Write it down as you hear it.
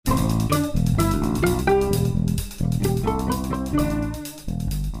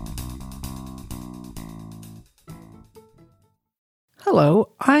Hello,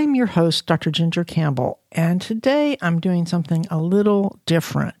 I'm your host, Dr. Ginger Campbell, and today I'm doing something a little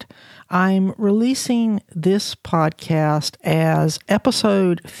different. I'm releasing this podcast as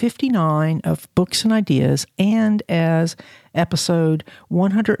episode 59 of Books and Ideas and as episode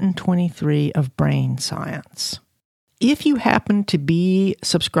 123 of Brain Science. If you happen to be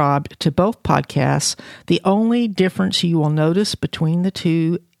subscribed to both podcasts, the only difference you will notice between the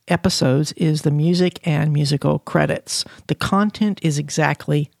two episodes is the music and musical credits. The content is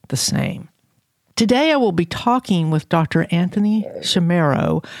exactly the same. Today I will be talking with Dr. Anthony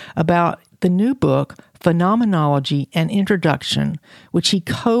Chimero about the new book, Phenomenology: An Introduction, which he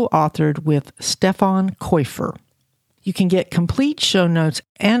co-authored with Stefan Käufer. You can get complete show notes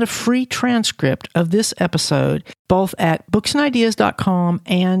and a free transcript of this episode both at booksandideas.com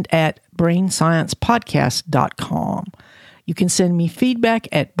and at brainsciencepodcast.com. You can send me feedback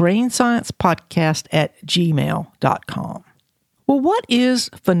at brainsciencepodcast@gmail.com. Well, what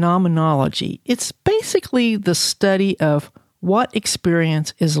is phenomenology? It's basically the study of what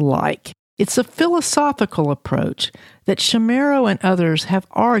experience is like. It's a philosophical approach that Chimero and others have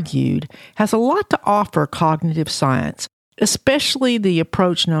argued has a lot to offer cognitive science, especially the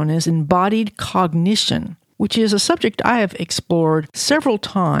approach known as embodied cognition, which is a subject I have explored several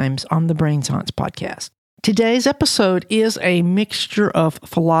times on the Brain Science podcast. Today's episode is a mixture of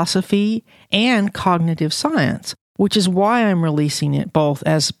philosophy and cognitive science, which is why I'm releasing it both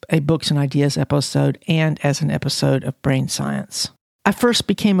as a Books and Ideas episode and as an episode of Brain Science. I first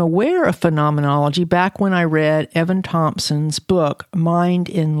became aware of phenomenology back when I read Evan Thompson's book, Mind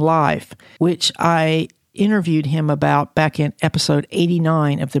in Life, which I interviewed him about back in episode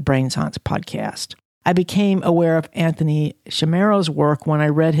 89 of the Brain Science podcast. I became aware of Anthony Chimero's work when I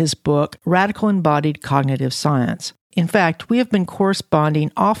read his book, Radical Embodied Cognitive Science. In fact, we have been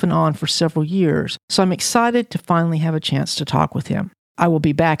corresponding off and on for several years, so I'm excited to finally have a chance to talk with him. I will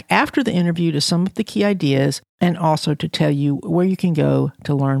be back after the interview to some of the key ideas and also to tell you where you can go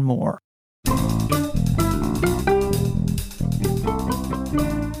to learn more.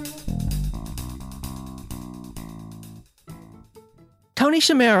 Tony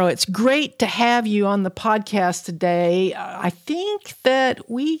Chimero, it's great to have you on the podcast today. I think that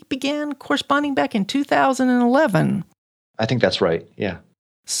we began corresponding back in 2011. I think that's right, yeah.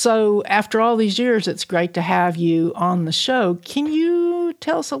 So after all these years, it's great to have you on the show. Can you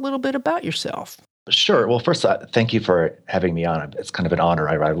tell us a little bit about yourself? Sure. Well, first, thank you for having me on. It's kind of an honor.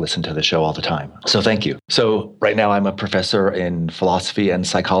 I listen to the show all the time. So thank you. So right now I'm a professor in philosophy and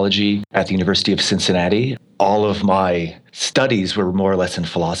psychology at the University of Cincinnati. All of my studies were more or less in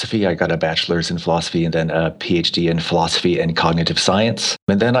philosophy. I got a bachelor's in philosophy and then a PhD in philosophy and cognitive science.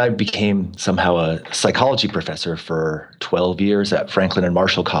 And then I became somehow a psychology professor for 12 years at Franklin and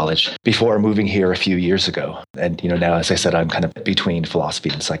Marshall College before moving here a few years ago. And, now, as I said, I'm kind of between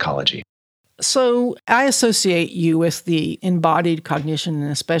philosophy and psychology. So I associate you with the embodied cognition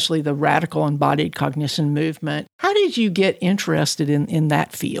and especially the radical embodied cognition movement. How did you get interested in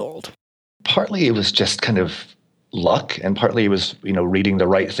that field? Partly it was just kind of luck, and partly it was, reading the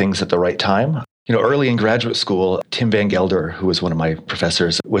right things at the right time. Early in graduate school, Tim Van Gelder, who was one of my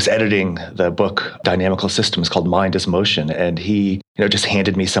professors, was editing the book Dynamical Systems called Mind as Motion. And he, just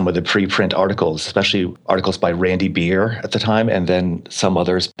handed me some of the preprint articles, especially articles by Randy Beer at the time, and then some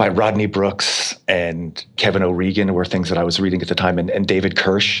others by Rodney Brooks and Kevin O'Regan were things that I was reading at the time, and David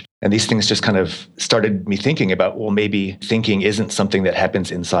Kirsch. And these things just kind of started me thinking about, well, maybe thinking isn't something that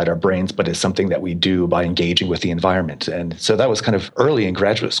happens inside our brains, but is something that we do by engaging with the environment. And so that was kind of early in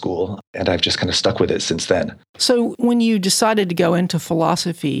graduate school, and I've just kind of stuck with it since then. So when you decided to go into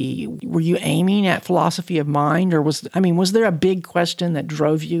philosophy, were you aiming at philosophy of mind, or was there a big question that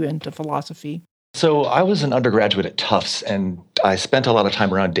drove you into philosophy? So I was an undergraduate at Tufts, and I spent a lot of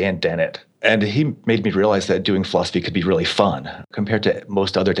time around Dan Dennett. And he made me realize that doing philosophy could be really fun. Compared to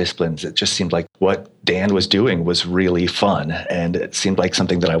most other disciplines, it just seemed like what Dan was doing was really fun. And it seemed like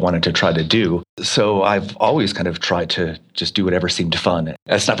something that I wanted to try to do. So I've always kind of tried to just do whatever seemed fun.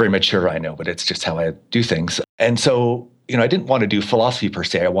 That's not very mature, I know, but it's just how I do things. And so, I didn't want to do philosophy per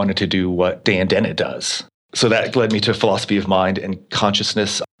se. I wanted to do what Dan Dennett does. So that led me to philosophy of mind and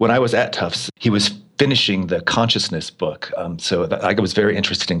consciousness. When I was at Tufts, he was finishing the consciousness book. So I was very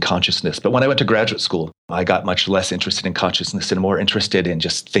interested in consciousness. But when I went to graduate school, I got much less interested in consciousness and more interested in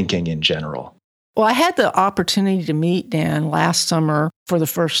just thinking in general. Well, I had the opportunity to meet Dan last summer for the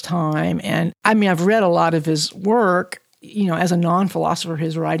first time. And I've read a lot of his work. as a non-philosopher,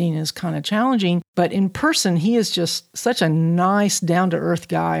 his writing is kind of challenging. But in person, he is just such a nice, down-to-earth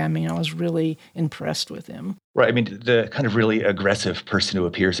guy. I mean, I was really impressed with him. Right. I mean, the kind of really aggressive person who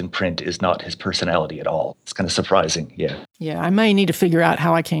appears in print is not his personality at all. It's kind of surprising. Yeah. Yeah, I may need to figure out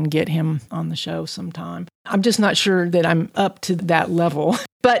how I can get him on the show sometime. I'm just not sure that I'm up to that level.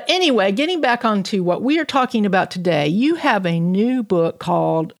 But anyway, getting back onto what we are talking about today, you have a new book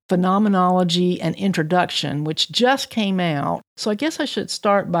called Phenomenology and Introduction, which just came out. So I guess I should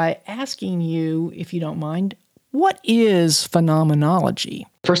start by asking you, if you don't mind, what is phenomenology?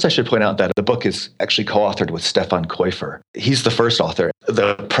 First, I should point out that the book is actually co-authored with Stefan Käufer. He's the first author.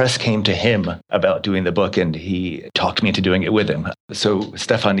 The press came to him about doing the book, and he talked me into doing it with him. So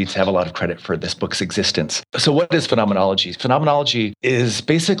Stefan needs to have a lot of credit for this book's existence. So what is phenomenology? Phenomenology is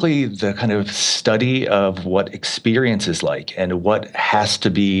basically the kind of study of what experience is like and what has to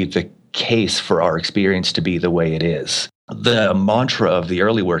be the case for our experience to be the way it is. The mantra of the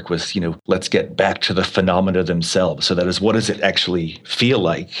early work was, let's get back to the phenomena themselves. So that is, what does it actually feel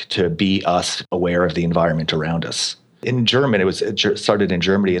like to be us aware of the environment around us? In German, it started in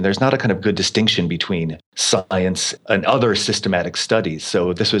Germany, and there's not a kind of good distinction between science and other systematic studies.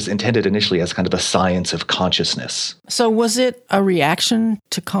 So this was intended initially as kind of a science of consciousness. So was it a reaction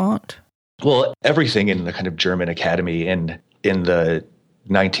to Kant? Well, everything in the kind of German academy in the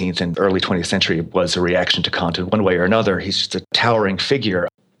 19th and early 20th century was a reaction to Kant in one way or another. He's just a towering figure.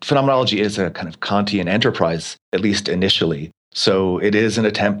 Phenomenology is a kind of Kantian enterprise, at least initially. So it is an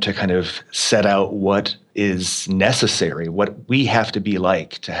attempt to kind of set out what is necessary, what we have to be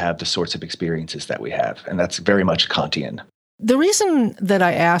like to have the sorts of experiences that we have. And that's very much Kantian. The reason that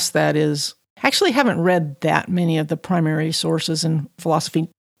I ask that is I actually haven't read that many of the primary sources in philosophy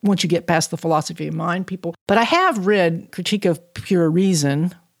once you get past the philosophy of mind people. But I have read Critique of Pure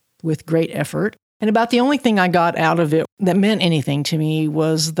Reason with great effort. And about the only thing I got out of it that meant anything to me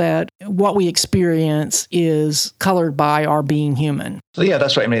was that what we experience is colored by our being human. So yeah,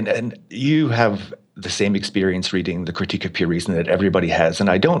 that's right. I mean, and you have the same experience reading the Critique of Pure Reason that everybody has. And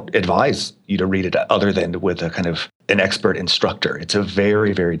I don't advise you to read it other than with a kind of an expert instructor. It's a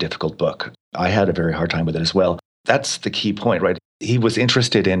very, very difficult book. I had a very hard time with it as well. That's the key point, right? He was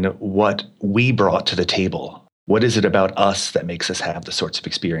interested in what we brought to the table. What is it about us that makes us have the sorts of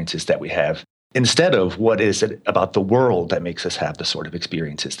experiences that we have? Instead of what is it about the world that makes us have the sort of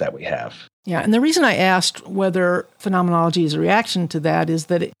experiences that we have? Yeah, and the reason I asked whether phenomenology is a reaction to that is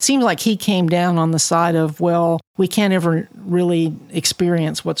that it seemed like he came down on the side of, well, we can't ever really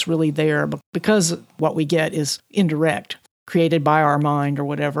experience what's really there because what we get is indirect, created by our mind or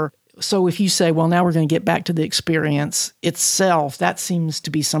whatever. So if you say, well, now we're going to get back to the experience itself, that seems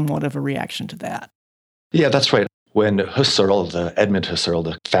to be somewhat of a reaction to that. Yeah, that's right. When Husserl, Edmund Husserl,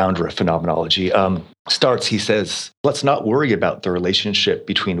 the founder of phenomenology, starts, he says, let's not worry about the relationship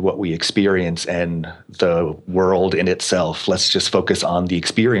between what we experience and the world in itself. Let's just focus on the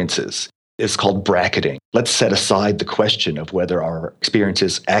experiences. It's called bracketing. Let's set aside the question of whether our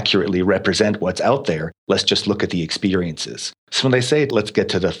experiences accurately represent what's out there. Let's just look at the experiences. So when they say, let's get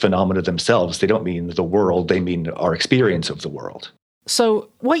to the phenomena themselves, they don't mean the world, they mean our experience of the world. So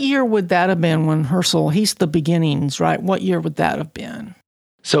what year would that have been when Husserl, he's the beginnings, right? What year would that have been?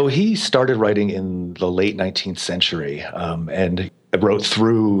 So he started writing in the late 19th century and wrote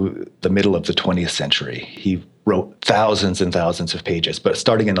through the middle of the 20th century. He wrote thousands and thousands of pages, but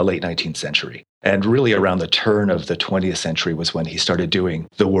starting in the late 19th century. And really around the turn of the 20th century was when he started doing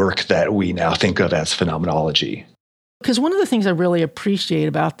the work that we now think of as phenomenology. Because one of the things I really appreciate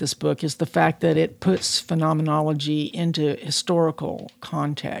about this book is the fact that it puts phenomenology into historical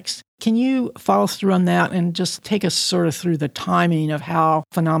context. Can you follow through on that and just take us sort of through the timing of how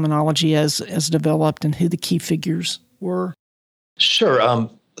phenomenology has developed and who the key figures were? Sure.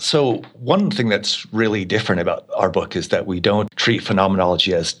 So one thing that's really different about our book is that we don't treat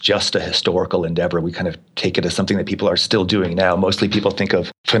phenomenology as just a historical endeavor. We kind of take it as something that people are still doing now. Mostly people think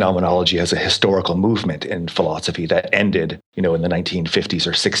of phenomenology as a historical movement in philosophy that ended, in the 1950s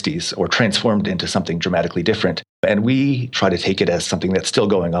or 60s or transformed into something dramatically different. And we try to take it as something that's still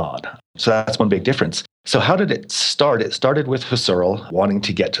going on. So that's one big difference. So how did it start? It started with Husserl wanting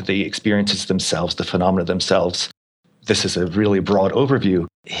to get to the experiences themselves, the phenomena themselves. This is a really broad overview.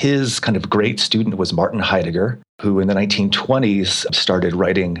 His kind of great student was Martin Heidegger, who in the 1920s started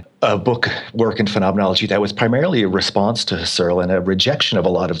writing a work in phenomenology that was primarily a response to Husserl and a rejection of a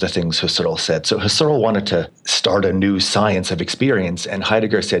lot of the things Husserl said. So Husserl wanted to start a new science of experience, and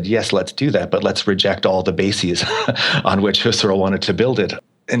Heidegger said, yes, let's do that, but let's reject all the bases on which Husserl wanted to build it.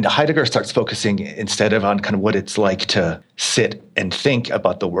 And Heidegger starts focusing instead of on kind of what it's like to sit and think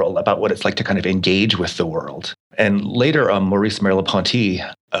about the world, about what it's like to kind of engage with the world. And later, Maurice Merleau-Ponty,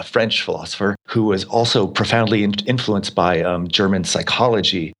 a French philosopher who was also profoundly influenced by German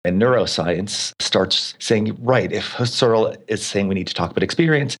psychology and neuroscience, starts saying, right, if Husserl is saying we need to talk about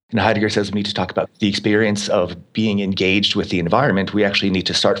experience, and Heidegger says we need to talk about the experience of being engaged with the environment, we actually need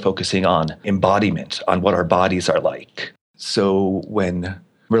to start focusing on embodiment, on what our bodies are like. So when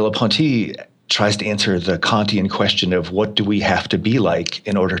Merleau-Ponty tries to answer the Kantian question of what do we have to be like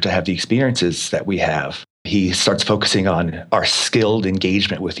in order to have the experiences that we have, he starts focusing on our skilled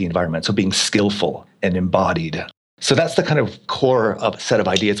engagement with the environment, so being skillful and embodied. So that's the kind of core of set of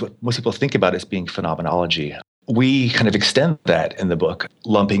ideas, what most people think about as being phenomenology. We kind of extend that in the book,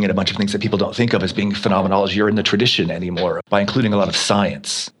 lumping in a bunch of things that people don't think of as being phenomenology or in the tradition anymore, by including a lot of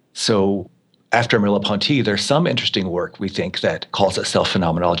science. So after Merleau-Ponty, there's some interesting work, we think, that calls itself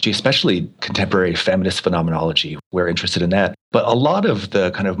phenomenology, especially contemporary feminist phenomenology. We're interested in that. But a lot of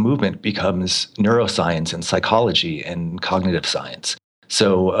the kind of movement becomes neuroscience and psychology and cognitive science.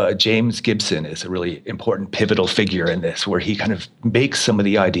 So James Gibson is a really important pivotal figure in this, where he kind of makes some of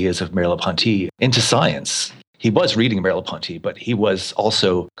the ideas of Merleau-Ponty into science. He was reading Merleau-Ponty, but he was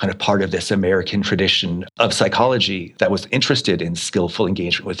also kind of part of this American tradition of psychology that was interested in skillful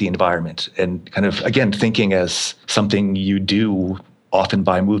engagement with the environment and kind of, again, thinking as something you do often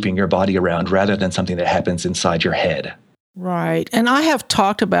by moving your body around rather than something that happens inside your head. Right. And I have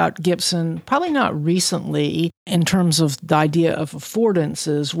talked about Gibson, probably not recently, in terms of the idea of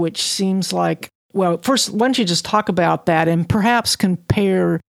affordances, which seems like, well, first, why don't you just talk about that and perhaps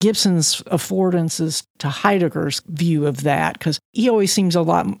compare Gibson's affordances to Heidegger's view of that, because he always seems a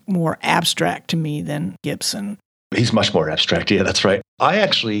lot more abstract to me than Gibson. He's much more abstract. Yeah, that's right. I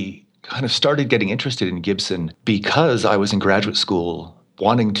actually kind of started getting interested in Gibson because I was in graduate school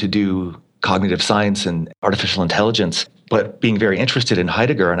wanting to do cognitive science and artificial intelligence, but being very interested in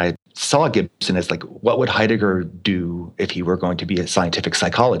Heidegger. And I saw Gibson as like, what would Heidegger do if he were going to be a scientific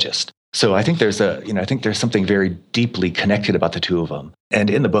psychologist? So I think there's something very deeply connected about the two of them. And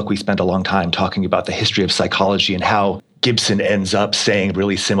in the book, we spend a long time talking about the history of psychology and how Gibson ends up saying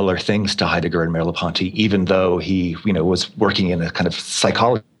really similar things to Heidegger and Merleau-Ponty, even though he, was working in a kind of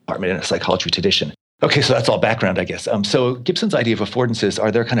psychology department in a psychology tradition. Okay, so that's all background, I guess. So Gibson's idea of affordances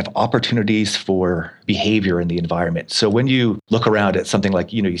are there kind of opportunities for behavior in the environment. So when you look around at something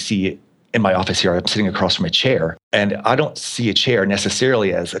like, you see in my office here, I'm sitting across from a chair, and I don't see a chair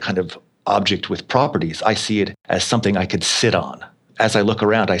necessarily as a kind of object with properties. I see it as something I could sit on. As I look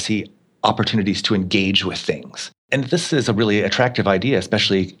around, I see opportunities to engage with things. And this is a really attractive idea,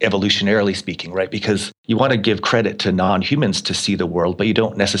 especially evolutionarily speaking, right? Because you want to give credit to non-humans to see the world, but you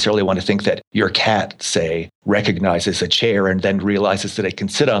don't necessarily want to think that your cat, say, recognizes a chair and then realizes that it can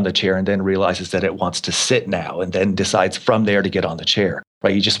sit on the chair and then realizes that it wants to sit now and then decides from there to get on the chair,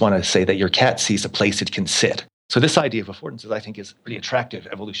 right? You just want to say that your cat sees a place it can sit. So this idea of affordances, I think, is pretty attractive,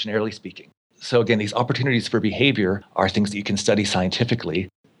 evolutionarily speaking. So again, these opportunities for behavior are things that you can study scientifically.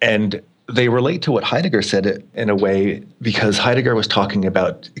 And they relate to what Heidegger said in a way, because Heidegger was talking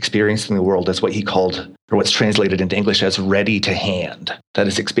about experiencing the world as what he called, or what's translated into English as ready to hand. That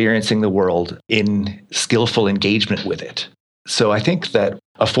is, experiencing the world in skillful engagement with it. So I think that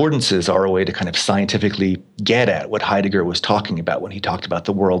affordances are a way to kind of scientifically get at what Heidegger was talking about when he talked about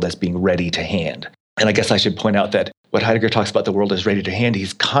the world as being ready to hand. And I guess I should point out that what Heidegger talks about the world as ready to hand,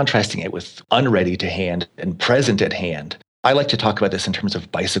 he's contrasting it with unready to hand and present at hand. I like to talk about this in terms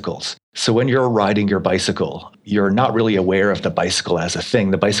of bicycles. So when you're riding your bicycle, you're not really aware of the bicycle as a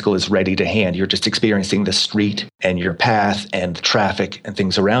thing. The bicycle is ready to hand. You're just experiencing the street and your path and the traffic and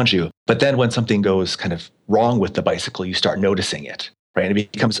things around you. But then when something goes kind of wrong with the bicycle, you start noticing it, right? And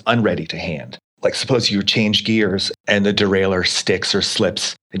it becomes unready to hand. Like suppose you change gears and the derailleur sticks or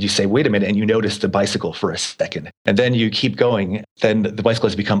slips and you say, wait a minute, and you notice the bicycle for a second. And then you keep going, then the bicycle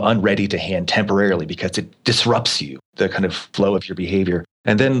has become unready to hand temporarily because it disrupts you, the kind of flow of your behavior.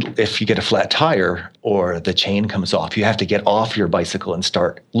 And then if you get a flat tire or the chain comes off, you have to get off your bicycle and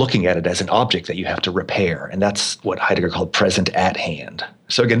start looking at it as an object that you have to repair. And that's what Heidegger called present at hand.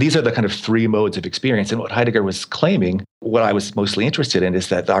 So again, these are the kind of three modes of experience. And what Heidegger was claiming, what I was mostly interested in, is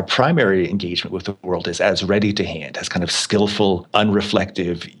that our primary engagement with the world is as ready to hand, as kind of skillful,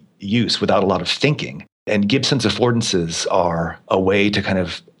 unreflective use without a lot of thinking. And Gibson's affordances are a way to kind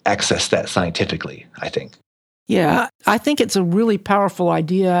of access that scientifically, I think. Yeah, I think it's a really powerful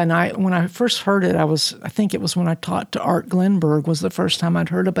idea. And when I first heard it, I think it was when I taught to Art Glenberg was the first time I'd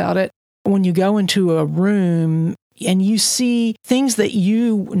heard about it. When you go into a room and you see things that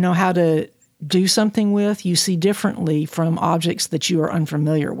you know how to do something with, you see differently from objects that you are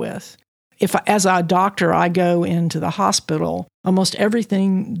unfamiliar with. If, as a doctor, I go into the hospital, almost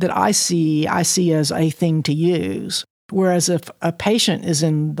everything that I see as a thing to use. Whereas if a patient is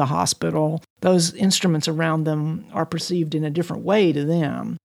in the hospital, those instruments around them are perceived in a different way to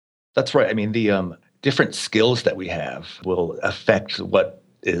them. That's right. I mean, the different skills that we have will affect what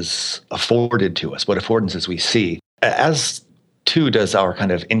is afforded to us, what affordances we see, as too does our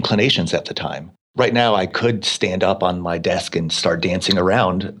kind of inclinations at the time. Right now, I could stand up on my desk and start dancing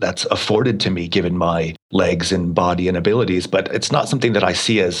around. That's afforded to me given my legs and body and abilities, but it's not something that I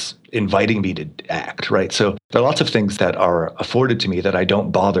see as inviting me to act, right? So there are lots of things that are afforded to me that I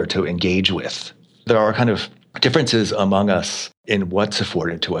don't bother to engage with. There are kind of differences among us in what's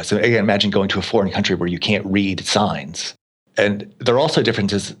afforded to us. So again, imagine going to a foreign country where you can't read signs. And there are also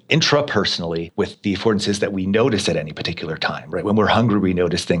differences intrapersonally with the affordances that we notice at any particular time, right? When we're hungry, we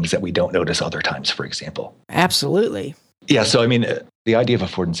notice things that we don't notice other times, for example. Absolutely. Yeah, so I mean, the idea of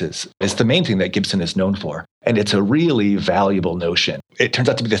affordances is the main thing that Gibson is known for. And it's a really valuable notion. It turns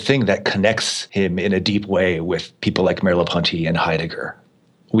out to be the thing that connects him in a deep way with people like Merleau-Ponty and Heidegger.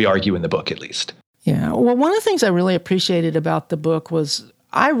 We argue in the book, at least. Yeah. Well, one of the things I really appreciated about the book was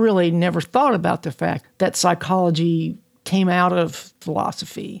I really never thought about the fact that psychology came out of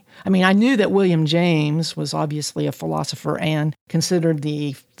philosophy. I mean, I knew that William James was obviously a philosopher and considered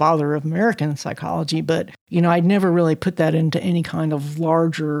the father of American psychology, but, I'd never really put that into any kind of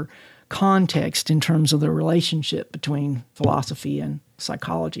larger context in terms of the relationship between philosophy and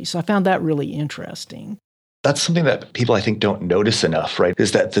psychology. So I found that really interesting. That's something that people, I think, don't notice enough, right?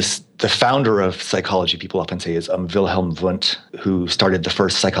 Is that the founder of psychology, people often say, is Wilhelm Wundt, who started the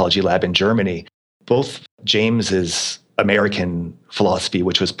first psychology lab in Germany. Both James's American philosophy,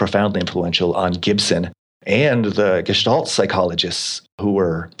 which was profoundly influential on Gibson, and the Gestalt psychologists who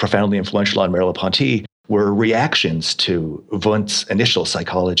were profoundly influential on Merleau-Ponty were reactions to Wundt's initial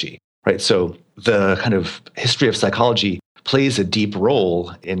psychology, right? So the kind of history of psychology plays a deep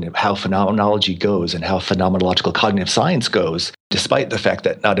role in how phenomenology goes and how phenomenological cognitive science goes, despite the fact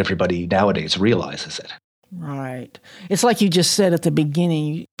that not everybody nowadays realizes it. Right. It's like you just said at the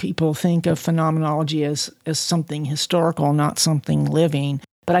beginning, people think of phenomenology as something historical, not something living.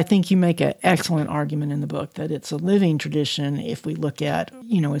 But I think you make an excellent argument in the book that it's a living tradition if we look at,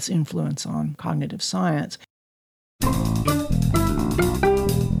 its influence on cognitive science.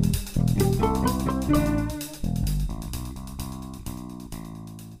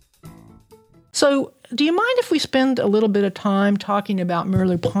 So do you mind if we spend a little bit of time talking about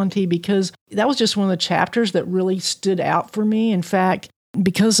Merleau-Ponty? Because that was just one of the chapters that really stood out for me. In fact,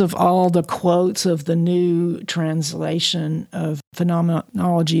 because of all the quotes of the new translation of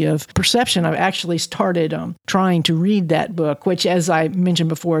Phenomenology of Perception, I've actually started trying to read that book, which, as I mentioned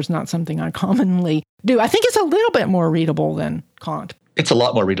before, is not something I commonly do. I think it's a little bit more readable than Kant. It's a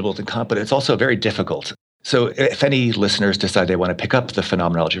lot more readable than Kant, but it's also very difficult. So if any listeners decide they want to pick up the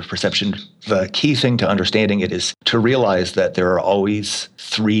Phenomenology of Perception, the key thing to understanding it is to realize that there are always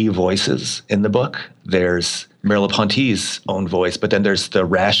three voices in the book. There's Merleau-Ponty's own voice, but then there's the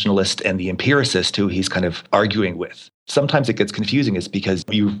rationalist and the empiricist who he's kind of arguing with. Sometimes it gets confusing is because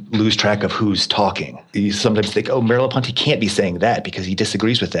you lose track of who's talking. You sometimes think, Merleau-Ponty can't be saying that because he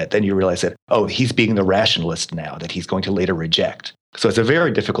disagrees with that. Then you realize that, he's being the rationalist now that he's going to later reject. So it's a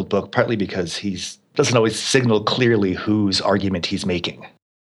very difficult book, partly because he's doesn't always signal clearly whose argument he's making.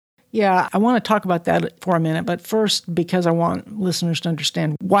 Yeah, I want to talk about that for a minute, but first, because I want listeners to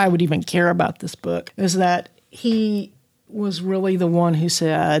understand why I would even care about this book, is that he was really the one who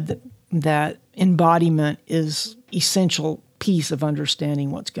said that embodiment is an essential piece of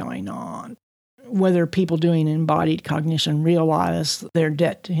understanding what's going on. Whether people doing embodied cognition realize their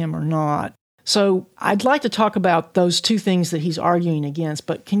debt to him or not. So I'd like to talk about those two things that he's arguing against,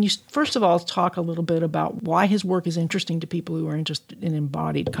 but can you first of all talk a little bit about why his work is interesting to people who are interested in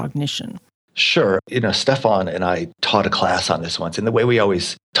embodied cognition? Sure. Stefan and I taught a class on this once, and the way we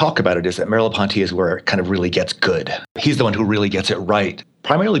always talk about it is that Merleau-Ponty is where it kind of really gets good. He's the one who really gets it right,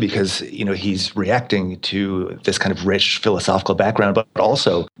 primarily because, he's reacting to this kind of rich philosophical background, but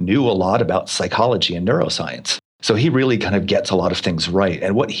also knew a lot about psychology and neuroscience. So he really kind of gets a lot of things right.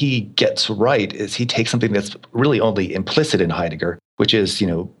 And what he gets right is he takes something that's really only implicit in Heidegger, which is,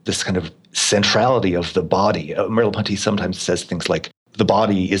 this kind of centrality of the body. Merleau-Ponty sometimes says things like, the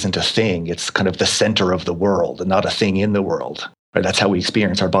body isn't a thing, it's kind of the center of the world and not a thing in the world. Right? That's how we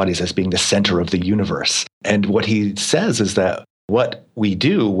experience our bodies, as being the center of the universe. And what he says is that what we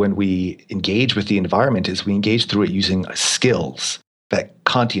do when we engage with the environment is we engage through it using skills. that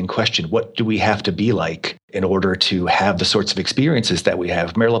Kantian question, what do we have to be like in order to have the sorts of experiences that we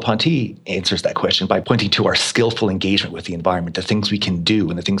have? Merleau-Ponty answers that question by pointing to our skillful engagement with the environment, the things we can do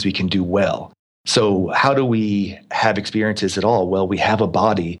and the things we can do well. So how do we have experiences at all? Well, we have a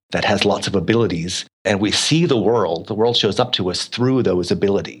body that has lots of abilities, and we see the world. The world shows up to us through those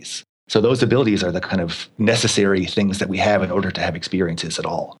abilities. So those abilities are the kind of necessary things that we have in order to have experiences at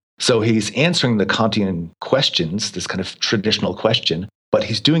all. So he's answering the Kantian questions, this kind of traditional question, but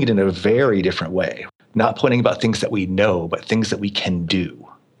he's doing it in a very different way, not pointing about things that we know, but things that we can do.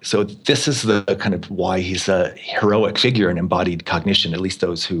 So this is the kind of why he's a heroic figure in embodied cognition, at least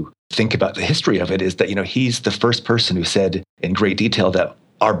those who think about the history of it, is that, he's the first person who said in great detail that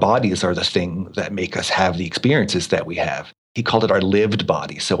our bodies are the thing that make us have the experiences that we have. He called it our lived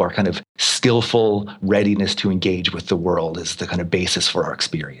body. So our kind of skillful readiness to engage with the world is the kind of basis for our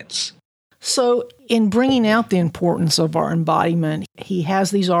experience. So in bringing out the importance of our embodiment, he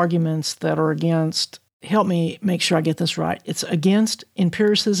has these arguments that are against, help me make sure I get this right, it's against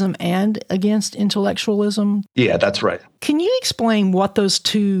empiricism and against intellectualism? Yeah, that's right. Can you explain what those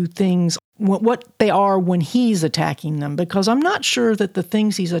two things, what they are when he's attacking them? Because I'm not sure that the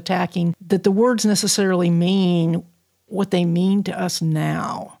things he's attacking, that the words necessarily mean what they mean to us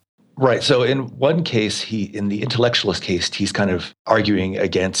now. Right. So in one case, in the intellectualist case, he's kind of arguing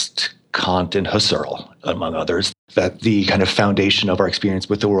against Kant and Husserl, among others, that the kind of foundation of our experience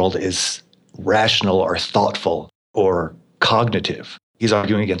with the world is rational or thoughtful or cognitive. He's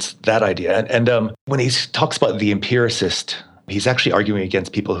arguing against that idea. And when he talks about the empiricist, he's actually arguing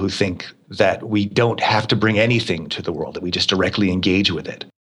against people who think that we don't have to bring anything to the world, that we just directly engage with it.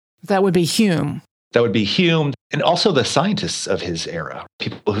 That would be Hume. That would be Hume, and also the scientists of his era,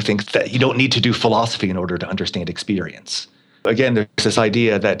 people who think that you don't need to do philosophy in order to understand experience. Again, there's this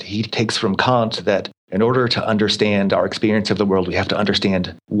idea that he takes from Kant that in order to understand our experience of the world, we have to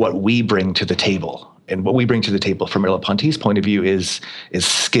understand what we bring to the table. And what we bring to the table from Merleau-Ponty's point of view is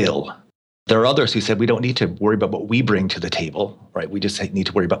skill. There are others who said we don't need to worry about what we bring to the table, right? We just need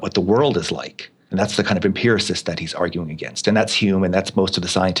to worry about what the world is like. And that's the kind of empiricist that he's arguing against. And that's Hume, and that's most of the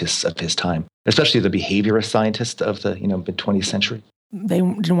scientists of his time, especially the behaviorist scientists of the mid-20th century. They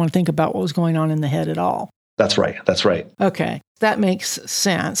didn't want to think about what was going on in the head at all. That's right. That's right. Okay. That makes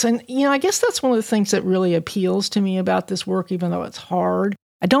sense. And, I guess that's one of the things that really appeals to me about this work, even though it's hard.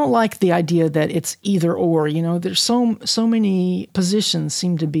 I don't like the idea that it's either or. There's so many positions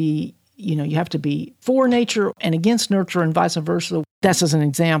seem to be, you have to be for nature and against nurture and vice versa. That's as an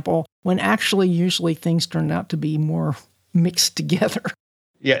example, when actually usually things turn out to be more mixed together.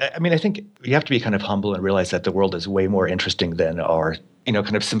 Yeah, I think you have to be kind of humble and realize that the world is way more interesting than our, kind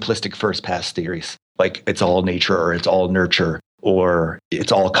of simplistic first pass theories. Like it's all nature or it's all nurture or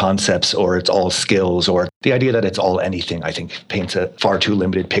it's all concepts or it's all skills, or the idea that it's all anything, I think paints a far too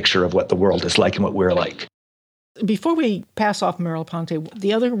limited picture of what the world is like and what we're like. Before we pass off Merleau-Ponty,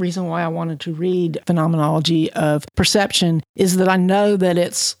 the other reason why I wanted to read Phenomenology of Perception is that I know that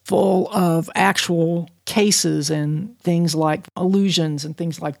it's full of actual cases and things like illusions and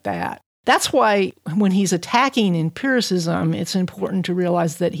things like that. That's why when he's attacking empiricism, it's important to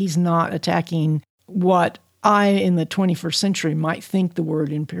realize that he's not attacking what I, in the 21st century, might think the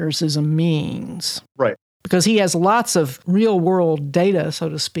word empiricism means. Right. Because he has lots of real-world data, so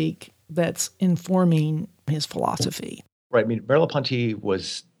to speak, that's informing his philosophy. Right. Merleau-Ponty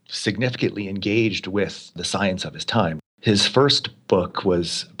was significantly engaged with the science of his time. His first book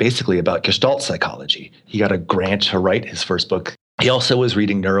was basically about Gestalt psychology. He got a grant to write his first book. He also was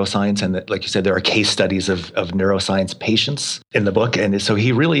reading neuroscience, and like you said, there are case studies of neuroscience patients in the book. And so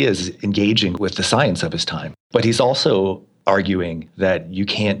he really is engaging with the science of his time. But he's also arguing that you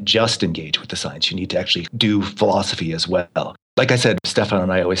can't just engage with the science. You need to actually do philosophy as well. Like I said, Stefan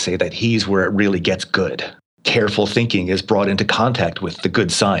and I always say that he's where it really gets good. Careful thinking is brought into contact with the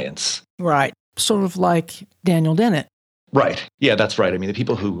good science. Right. Sort of like Daniel Dennett. Right. Yeah, that's right. The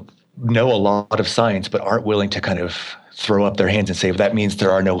people who know a lot of science but aren't willing to kind of throw up their hands and say, well, that means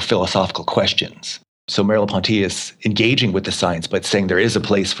there are no philosophical questions. So Merleau-Ponty is engaging with the science, but saying there is a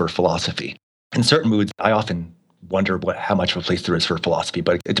place for philosophy. In certain moods, I often wonder how much of a place there is for philosophy,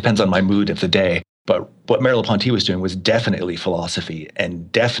 but it depends on my mood of the day. But what Merleau-Ponty was doing was definitely philosophy and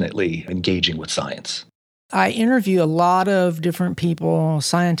definitely engaging with science. I interview a lot of different people,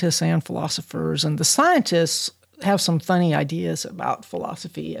 scientists and philosophers, and the scientists have some funny ideas about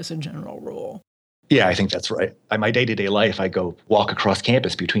philosophy as a general rule. Yeah, I think that's right. In my day-to-day life, I go walk across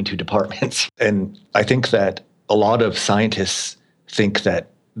campus between two departments. And I think that a lot of scientists think that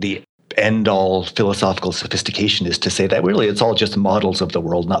the end-all philosophical sophistication is to say that really it's all just models of the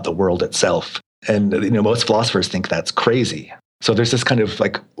world, not the world itself. And most philosophers think that's crazy. So there's this kind of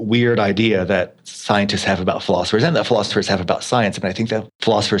like weird idea that scientists have about philosophers and that philosophers have about science. And I think that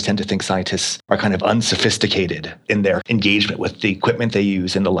philosophers tend to think scientists are kind of unsophisticated in their engagement with the equipment they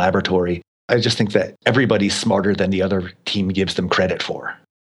use in the laboratory. I just think that everybody's smarter than the other team gives them credit for.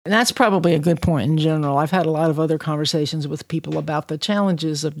 And that's probably a good point in general. I've had a lot of other conversations with people about the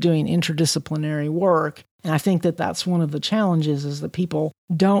challenges of doing interdisciplinary work. And I think that that's one of the challenges is that people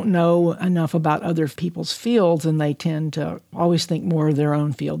don't know enough about other people's fields and they tend to always think more of their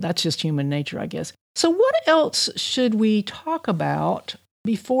own field. That's just human nature, I guess. So what else should we talk about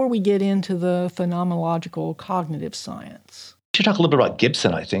before we get into the phenomenological cognitive science? We should talk a little bit about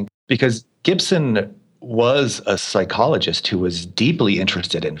Gibson, I think, because Gibson was a psychologist who was deeply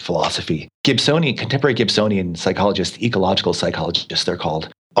interested in philosophy. Contemporary Gibsonian psychologists, ecological psychologists they're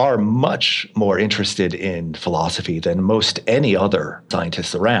called, are much more interested in philosophy than most any other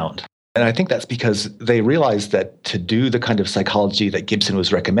scientists around. And I think that's because they realized that to do the kind of psychology that Gibson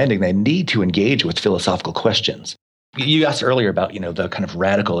was recommending, they need to engage with philosophical questions. You asked earlier about, the kind of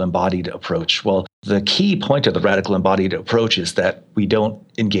radical embodied approach. Well, the key point of the radical embodied approach is that we don't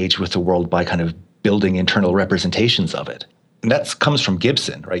engage with the world by kind of building internal representations of it. And that comes from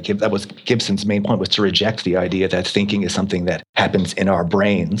Gibson, right? That was Gibson's main point, was to reject the idea that thinking is something that happens in our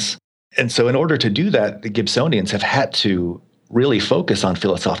brains. And so in order to do that, the Gibsonians have had to really focus on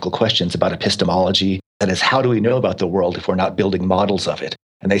philosophical questions about epistemology. That is, how do we know about the world if we're not building models of it?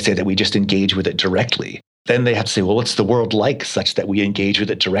 And they say that we just engage with it directly. Then they have to say, well, what's the world like such that we engage with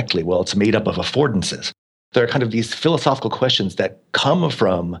it directly? Well, it's made up of affordances. There are kind of these philosophical questions that come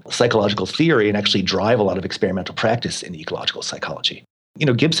from psychological theory and actually drive a lot of experimental practice in ecological psychology.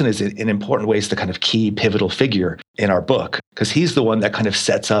 Gibson is in important ways the kind of key pivotal figure in our book because he's the one that kind of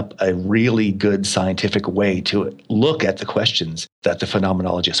sets up a really good scientific way to look at the questions that the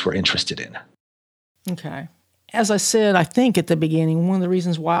phenomenologists were interested in. Okay. As I said, I think at the beginning, one of the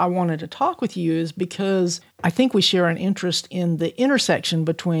reasons why I wanted to talk with you is because I think we share an interest in the intersection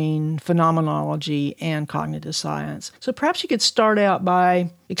between phenomenology and cognitive science. So perhaps you could start out by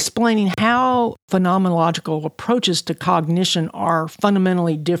explaining how phenomenological approaches to cognition are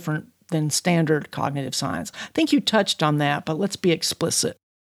fundamentally different than standard cognitive science. I think you touched on that, but let's be explicit.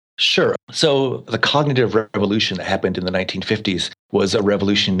 Sure. So the cognitive revolution that happened in the 1950s was a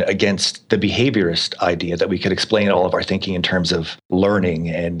revolution against the behaviorist idea that we could explain all of our thinking in terms of learning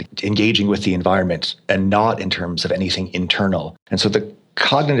and engaging with the environment and not in terms of anything internal. And so the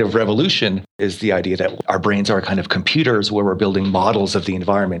cognitive revolution is the idea that our brains are kind of computers where we're building models of the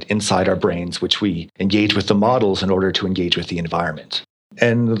environment inside our brains, which we engage with the models in order to engage with the environment.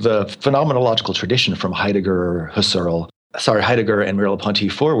 And the phenomenological tradition from Heidegger and Merleau-Ponty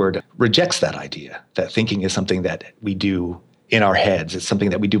forward rejects that idea, that thinking is something that we do in our heads. It's something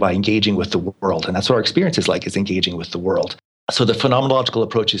that we do by engaging with the world. And that's what our experience is like, is engaging with the world. So the phenomenological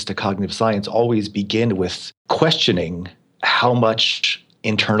approaches to cognitive science always begin with questioning how much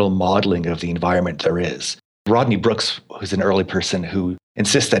internal modeling of the environment there is. Rodney Brooks, who's an early person who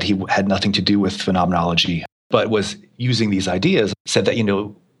insists that he had nothing to do with phenomenology, but was using these ideas, said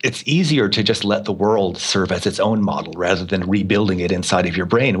that, it's easier to just let the world serve as its own model rather than rebuilding it inside of your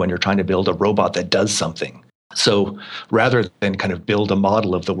brain when you're trying to build a robot that does something. So rather than kind of build a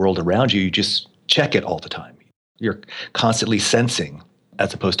model of the world around you, you just check it all the time. You're constantly sensing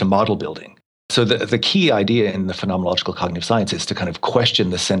as opposed to model building. So the key idea in the phenomenological cognitive science is to kind of question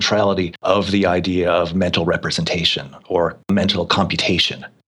the centrality of the idea of mental representation or mental computation.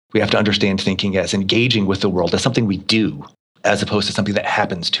 We have to understand thinking as engaging with the world as something we do, as opposed to something that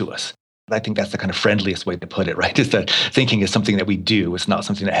happens to us. And I think that's the kind of friendliest way to put it, right? Is that thinking is something that we do. It's not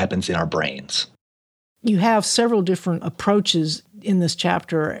something that happens in our brains. You have several different approaches in this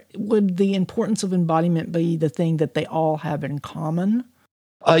chapter. Would the importance of embodiment be the thing that they all have in common?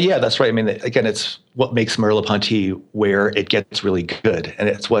 Yeah, that's right. I mean, again, it's what makes Merleau-Ponty where it gets really good. And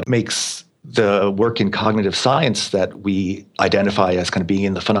it's what makes the work in cognitive science that we identify as kind of being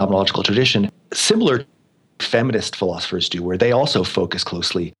in the phenomenological tradition similar feminist philosophers do, where they also focus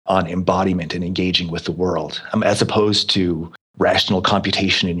closely on embodiment and engaging with the world, as opposed to rational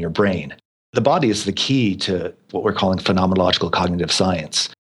computation in your brain. The body is the key to what we're calling phenomenological cognitive science.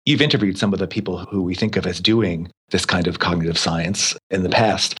 You've interviewed some of the people who we think of as doing this kind of cognitive science in the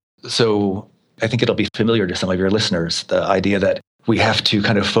past. So I think it'll be familiar to some of your listeners, the idea that we have to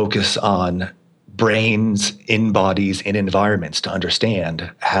kind of focus on brains in bodies in environments to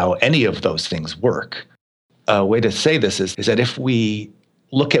understand how any of those things work. A way to say this is that if we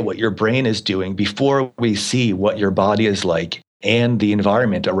look at what your brain is doing before we see what your body is like and the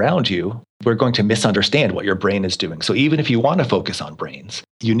environment around you, we're going to misunderstand what your brain is doing. So even if you want to focus on brains,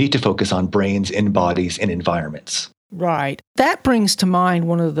 you need to focus on brains in bodies in environments. Right. That brings to mind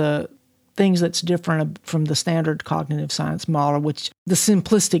one of the things that's different from the standard cognitive science model, which the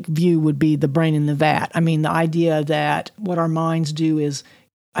simplistic view would be the brain in the vat. I mean, the idea that what our minds do is,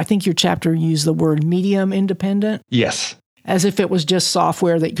 I think your chapter used the word medium independent. Yes. As if it was just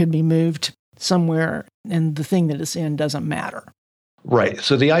software that could be moved somewhere and the thing that it's in doesn't matter. Right.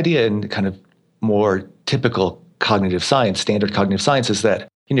 So the idea in kind of more typical cognitive science, standard cognitive science, is that,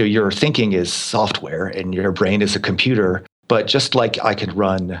 your thinking is software and your brain is a computer. But just like I could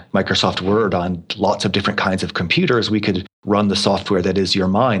run Microsoft Word on lots of different kinds of computers, we could run the software that is your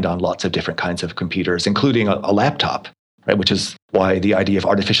mind on lots of different kinds of computers, including a laptop, right? Which is why the idea of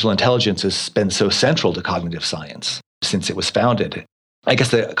artificial intelligence has been so central to cognitive science since it was founded. I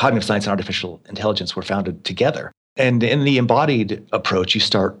guess the cognitive science and artificial intelligence were founded together. And in the embodied approach, you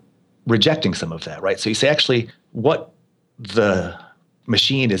start rejecting some of that, right? So you say, actually, what the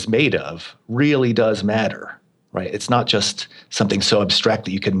machine is made of really does matter, right? It's not just something so abstract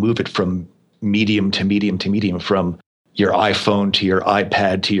that you can move it from medium to medium to medium, from your iPhone to your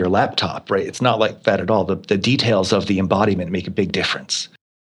iPad to your laptop, right? It's not like that at all. The details of the embodiment make a big difference.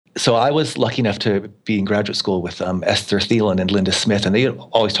 So I was lucky enough to be in graduate school with Esther Thielen and Linda Smith, and they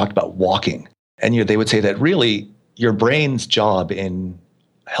always talked about walking. And they would say that really your brain's job in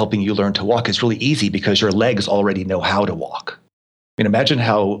helping you learn to walk is really easy because your legs already know how to walk. I mean, imagine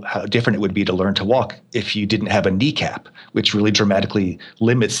how different it would be to learn to walk if you didn't have a kneecap, which really dramatically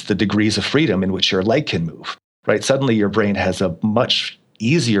limits the degrees of freedom in which your leg can move, right? Suddenly your brain has a much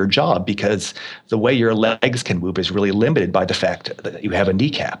easier job because the way your legs can move is really limited by the fact that you have a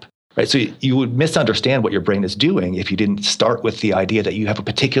kneecap, right? So you would misunderstand what your brain is doing if you didn't start with the idea that you have a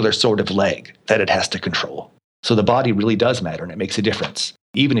particular sort of leg that it has to control. So the body really does matter, and it makes a difference,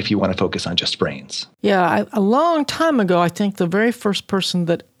 even if you want to focus on just brains. Yeah, a long time ago, I think the very first person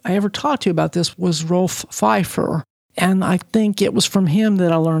that I ever talked to about this was Rolf Pfeiffer, and I think it was from him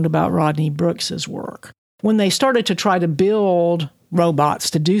that I learned about Rodney Brooks's work. When they started to try to build robots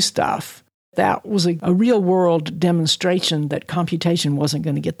to do stuff, that was a real-world demonstration that computation wasn't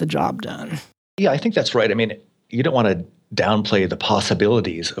going to get the job done. Yeah, I think that's right. I mean, you don't want to downplay the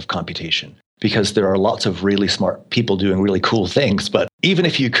possibilities of computation because there are lots of really smart people doing really cool things. But even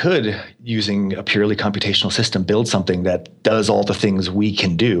if you could, using a purely computational system, build something that does all the things we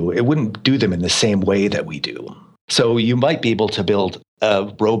can do, it wouldn't do them in the same way that we do. So you might be able to build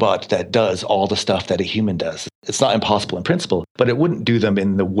a robot that does all the stuff that a human does. It's not impossible in principle, but it wouldn't do them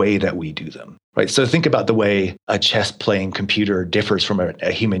in the way that we do them, right? So think about the way a chess-playing computer differs from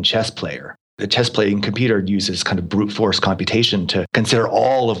a human chess player. The chess-playing computer uses kind of brute force computation to consider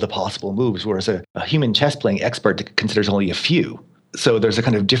all of the possible moves, whereas a human chess-playing expert considers only a few. So there's a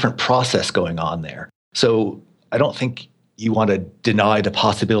kind of different process going on there. So I don't think you want to deny the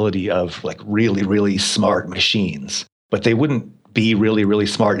possibility of like really, really smart machines, but they wouldn't be really, really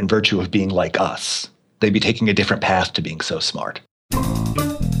smart in virtue of being like us. They'd be taking a different path to being so smart.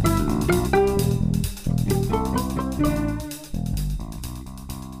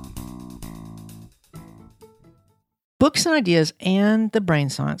 Books and Ideas and the Brain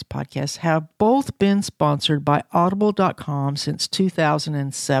Science Podcast have both been sponsored by Audible.com since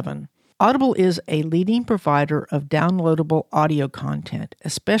 2007. Audible is a leading provider of downloadable audio content,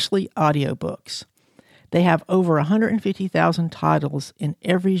 especially audiobooks. They have over 150,000 titles in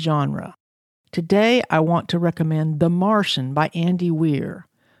every genre. Today, I want to recommend The Martian by Andy Weir.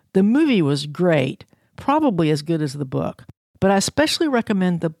 The movie was great, probably as good as the book, but I especially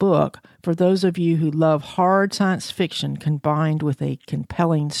recommend the book for those of you who love hard science fiction combined with a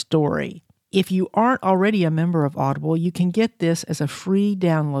compelling story. If you aren't already a member of Audible, you can get this as a free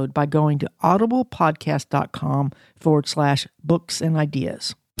download by going to audiblepodcast.com/books and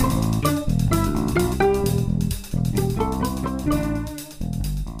ideas.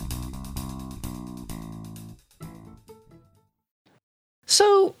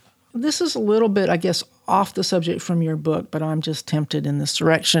 So this is a little bit, I guess, off the subject from your book, but I'm just tempted in this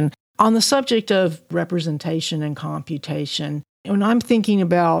direction. On the subject of representation and computation, when I'm thinking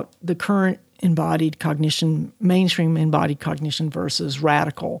about the current embodied cognition, mainstream embodied cognition versus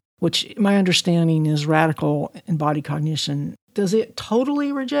radical, which my understanding is radical embodied cognition, does it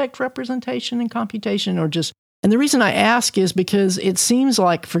totally reject representation and computation or just... And the reason I ask is because it seems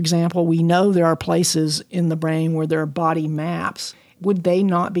like, for example, we know there are places in the brain where there are body maps. Would they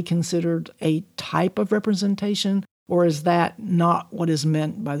not be considered a type of representation, or is that not what is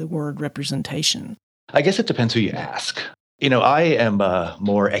meant by the word representation? I guess it depends who you ask. I am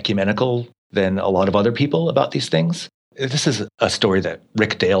more ecumenical than a lot of other people about these things. This is a story that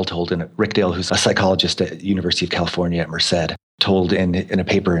Rick Dale told, and Rick Dale, who's a psychologist at University of California at Merced, told in a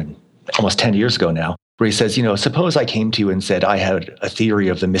paper almost 10 years ago now. where he says, suppose I came to you and said I had a theory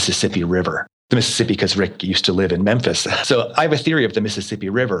of the Mississippi River. The Mississippi, because Rick used to live in Memphis. So I have a theory of the Mississippi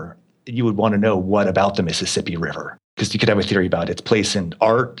River. You would want to know what about the Mississippi River, because you could have a theory about its place in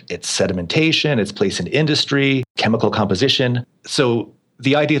art, its sedimentation, its place in industry, chemical composition. So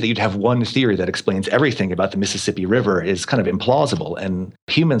the idea that you'd have one theory that explains everything about the Mississippi River is kind of implausible, and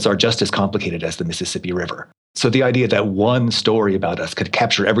humans are just as complicated as the Mississippi River. So the idea that one story about us could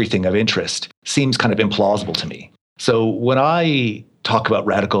capture everything of interest seems kind of implausible to me. So when I talk about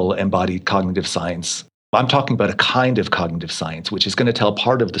radical embodied cognitive science, I'm talking about a kind of cognitive science, which is going to tell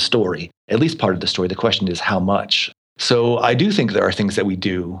part of the story, at least part of the story. The question is how much. So I do think there are things that we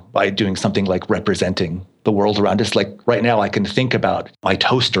do by doing something like representing the world around us. Like right now, I can think about my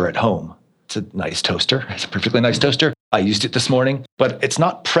toaster at home. It's a nice toaster. It's a perfectly nice toaster. I used it this morning, but it's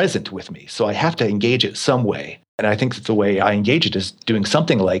not present with me. So I have to engage it some way. And I think that the way I engage it is doing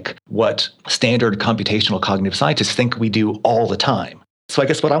something like what standard computational cognitive scientists think we do all the time. So I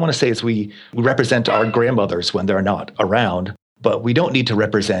guess what I want to say is we represent our grandmothers when they're not around, but we don't need to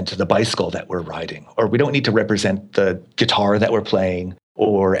represent the bicycle that we're riding, or we don't need to represent the guitar that we're playing,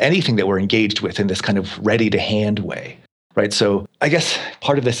 or anything that we're engaged with in this kind of ready-to-hand way, right? So I guess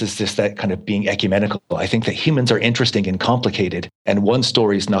part of this is just that kind of being ecumenical. I think that humans are interesting and complicated, and one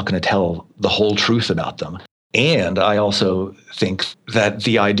story is not going to tell the whole truth about them. And I also think that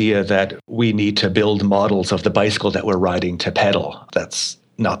the idea that we need to build models of the bicycle that we're riding to pedal, that's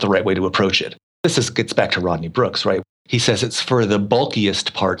not the right way to approach it. Gets back to Rodney Brooks, right? He says it's for the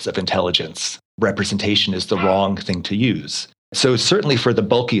bulkiest parts of intelligence. Representation is the wrong thing to use. So certainly for the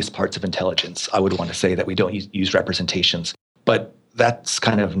bulkiest parts of intelligence, I would want to say that we don't use representations. But that's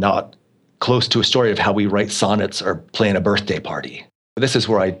kind of not close to a story of how we write sonnets or plan a birthday party. This is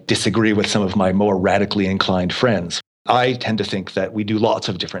where I disagree with some of my more radically inclined friends. I tend to think that we do lots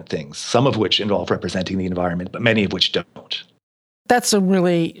of different things, some of which involve representing the environment, but many of which don't. That's a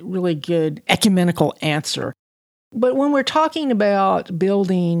really, really good ecumenical answer. But when we're talking about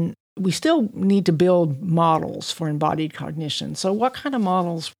building, we still need to build models for embodied cognition. So what kind of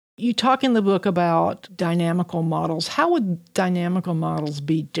models? You talk in the book about dynamical models. How would dynamical models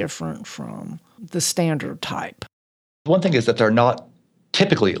be different from the standard type? One thing is that they're not,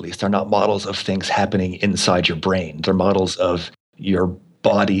 typically at least, they're not models of things happening inside your brain. They're models of your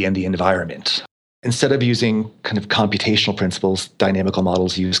body and the environment. Instead of using kind of computational principles, dynamical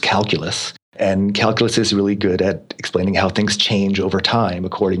models use calculus. And calculus is really good at explaining how things change over time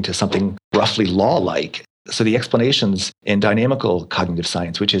according to something roughly law-like. So the explanations in dynamical cognitive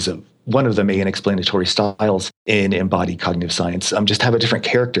science, which is one of the main explanatory styles in embodied cognitive science, just have a different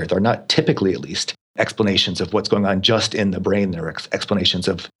character. They're not typically, at least, explanations of what's going on just in the brain. They're explanations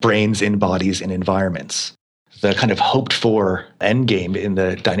of brains in bodies and environments. The kind of hoped for end game in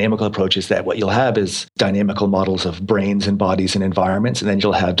the dynamical approach is that what you'll have is dynamical models of brains and bodies and environments, and then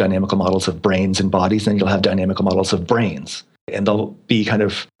you'll have dynamical models of brains and bodies, and you'll have dynamical models of brains. And there'll be kind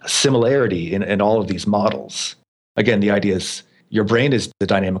of similarity in all of these models. Again, the idea is your brain is the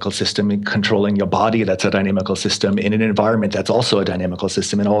dynamical system controlling your body. That's a dynamical system in an environment that's also a dynamical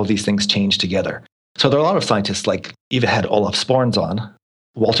system, and all of these things change together. So there are a lot of scientists, like Eva had Olaf Sporns on.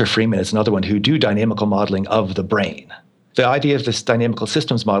 Walter Freeman is another one who do dynamical modeling of the brain. The idea of this dynamical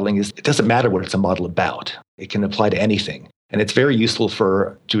systems modeling is it doesn't matter what it's a model about. It can apply to anything. And it's very useful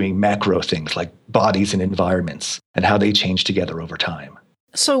for doing macro things like bodies and environments and how they change together over time.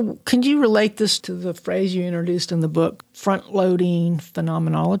 So can you relate this to the phrase you introduced in the book, front-loading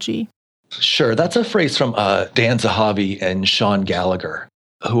phenomenology? Sure. That's a phrase from Dan Zahavi and Sean Gallagher,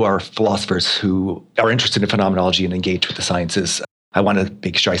 who are philosophers who are interested in phenomenology and engaged with the sciences. I want to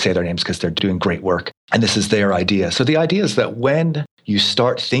make sure I say their names because they're doing great work. And this is their idea. So the idea is that when you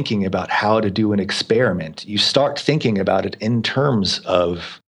start thinking about how to do an experiment, you start thinking about it in terms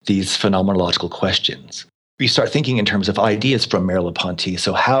of these phenomenological questions. You start thinking in terms of ideas from Merleau-Ponty.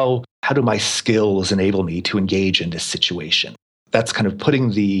 So how do my skills enable me to engage in this situation? That's kind of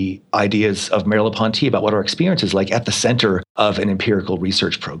putting the ideas of Merleau-Ponty about what our experience is like at the center of an empirical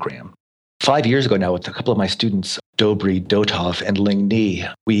research program. 5 years ago now, with a couple of my students, Dobry Dotov and Ling Ni,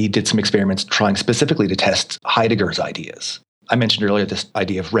 we did some experiments trying specifically to test Heidegger's ideas. I mentioned earlier this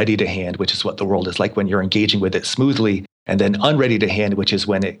idea of ready to hand, which is what the world is like when you're engaging with it smoothly, and then unready to hand, which is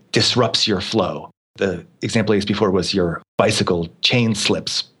when it disrupts your flow. The example I used before was your bicycle chain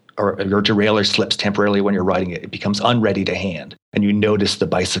slips or your derailleur slips temporarily when you're riding it. It becomes unready to hand, and you notice the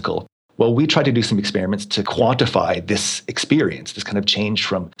bicycle. Well, we tried to do some experiments to quantify this experience, this kind of change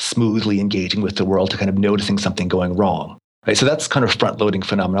from smoothly engaging with the world to kind of noticing something going wrong. Right? So that's kind of front-loading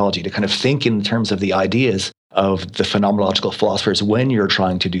phenomenology, to kind of think in terms of the ideas of the phenomenological philosophers when you're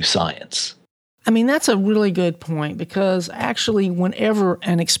trying to do science. I mean, that's a really good point because actually whenever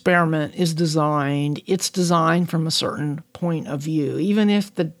an experiment is designed, it's designed from a certain point of view, even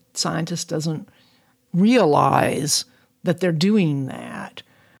if the scientist doesn't realize that they're doing that.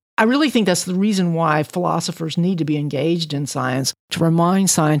 I really think that's the reason why philosophers need to be engaged in science, to remind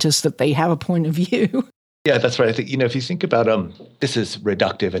scientists that they have a point of view. Yeah, that's right. I think, if you think about this is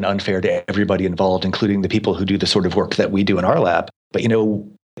reductive and unfair to everybody involved, including the people who do the sort of work that we do in our lab. But,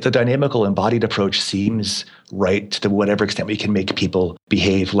 the dynamical embodied approach seems right to whatever extent we can make people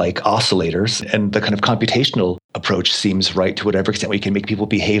behave like oscillators. And the kind of computational approach seems right to whatever extent we can make people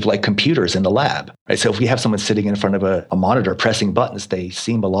behave like computers in the lab. Right? So if we have someone sitting in front of a monitor pressing buttons, they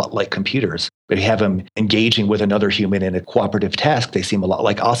seem a lot like computers. But if you have them engaging with another human in a cooperative task, they seem a lot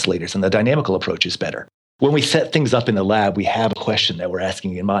like oscillators. And the dynamical approach is better. When we set things up in the lab, we have a question that we're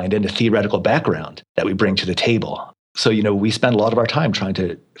asking in mind and a theoretical background that we bring to the table. So, we spend a lot of our time trying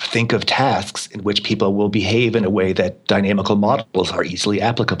to think of tasks in which people will behave in a way that dynamical models are easily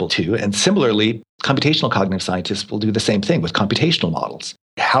applicable to. And similarly, computational cognitive scientists will do the same thing with computational models.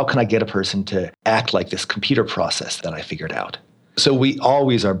 How can I get a person to act like this computer process that I figured out? So we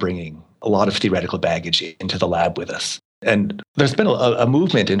always are bringing a lot of theoretical baggage into the lab with us. And there's been a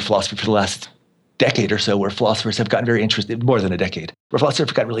movement in philosophy for the last decade or so where philosophers have gotten very interested, more than a decade, where philosophers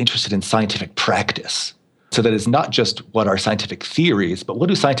have gotten really interested in scientific practice. So that it's not just what are scientific theories, but what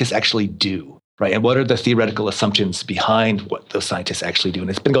do scientists actually do, right? And what are the theoretical assumptions behind what those scientists actually do? And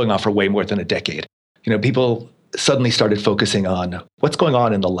it's been going on for way more than a decade. People suddenly started focusing on what's going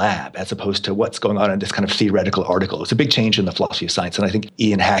on in the lab as opposed to what's going on in this kind of theoretical article. It's a big change in the philosophy of science. And I think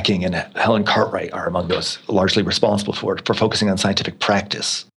Ian Hacking and Helen Cartwright are among those largely responsible for focusing on scientific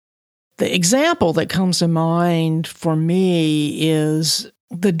practice. The example that comes to mind for me is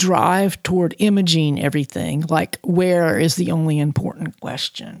the drive toward imaging everything, like where is the only important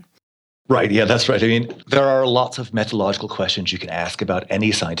question. Right. Yeah, that's right. I mean, there are lots of methodological questions you can ask about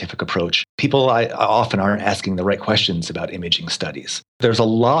any scientific approach. People often aren't asking the right questions about imaging studies. There's a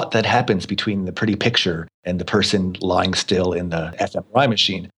lot that happens between the pretty picture and the person lying still in the fMRI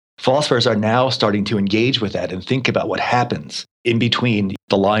machine. Philosophers are now starting to engage with that and think about what happens in between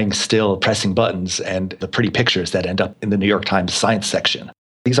the lying still, pressing buttons, and the pretty pictures that end up in the New York Times science section.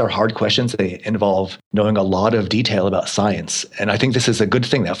 These are hard questions. They involve knowing a lot of detail about science. And I think this is a good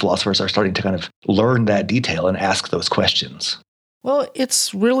thing that philosophers are starting to kind of learn that detail and ask those questions. Well,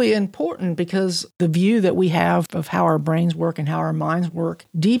 it's really important because the view that we have of how our brains work and how our minds work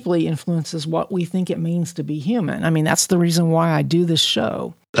deeply influences what we think it means to be human. I mean, that's the reason why I do this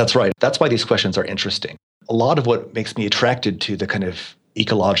show. That's right. That's why these questions are interesting. A lot of what makes me attracted to the kind of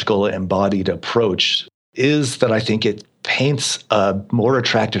ecological embodied approach is that I think it paints a more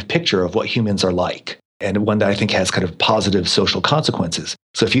attractive picture of what humans are like, and one that I think has kind of positive social consequences.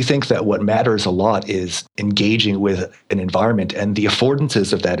 So if you think that what matters a lot is engaging with an environment and the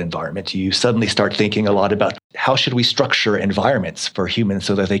affordances of that environment, you suddenly start thinking a lot about how should we structure environments for humans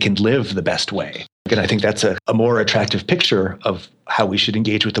so that they can live the best way. And I think that's a more attractive picture of how we should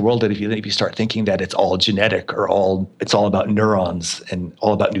engage with the world. And if you start thinking that it's all genetic or it's all about neurons and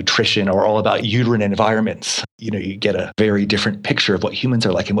all about nutrition or all about uterine environments, you get a very different picture of what humans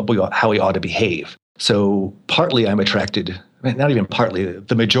are like and how we ought to behave. So partly I'm attracted, not even partly,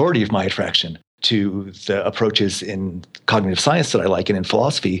 the majority of my attraction to the approaches in cognitive science that I like and in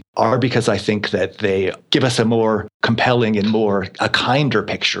philosophy are because I think that they give us a more compelling and a kinder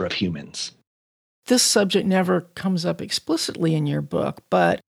picture of humans. This subject never comes up explicitly in your book,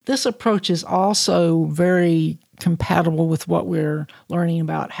 but this approach is also very compatible with what we're learning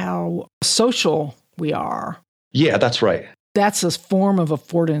about how social we are. Yeah, that's right. That's a form of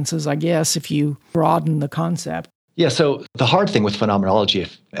affordances, I guess, if you broaden the concept. Yeah, so the hard thing with phenomenology,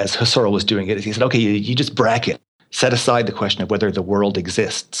 as Husserl was doing it, is he said, okay, you just set aside the question of whether the world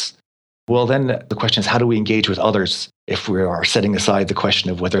exists. Well, then the question is, how do we engage with others if we are setting aside the question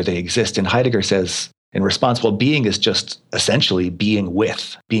of whether they exist? And Heidegger says, in response, well, being is just essentially being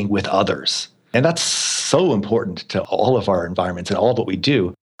with others. And that's so important to all of our environments and all of what we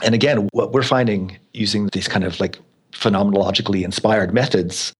do. And again, what we're finding using these kind of like phenomenologically inspired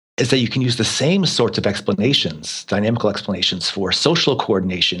methods is that you can use the same sorts of explanations, dynamical explanations for social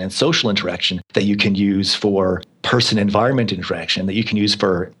coordination and social interaction that you can use for person-environment interaction, that you can use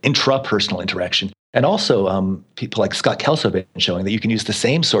for intrapersonal interaction. And also people like Scott Kelso have been showing that you can use the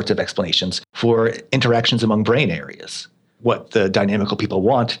same sorts of explanations for interactions among brain areas. What the dynamical people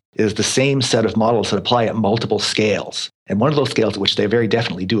want is the same set of models that apply at multiple scales. And one of those scales at which they very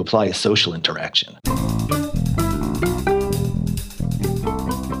definitely do apply is social interaction.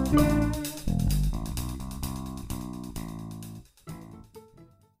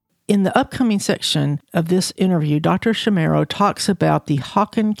 In the upcoming section of this interview, Dr. Shimero talks about the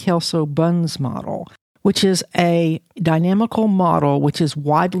Hawken-Kelso-Bunz model, which is a dynamical model which is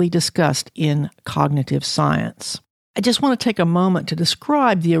widely discussed in cognitive science. I just want to take a moment to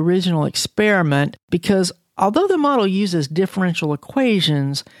describe the original experiment because although the model uses differential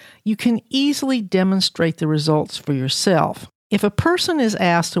equations, you can easily demonstrate the results for yourself. If a person is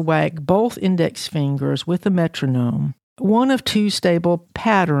asked to wag both index fingers with a metronome, one of two stable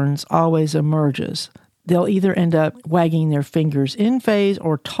patterns always emerges. They'll either end up wagging their fingers in phase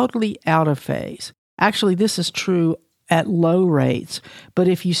or totally out of phase. Actually, this is true at low rates, but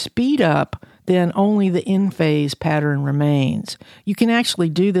if you speed up, then only the in-phase pattern remains. You can actually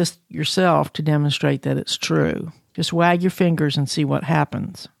do this yourself to demonstrate that it's true. Just wag your fingers and see what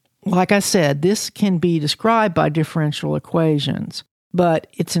happens. Like I said, this can be described by differential equations, but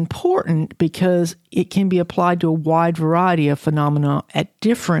it's important because it can be applied to a wide variety of phenomena at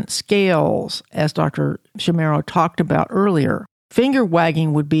different scales, as Dr. Shimero talked about earlier. Finger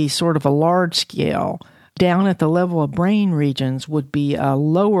wagging would be sort of a large scale. Down at the level of brain regions would be a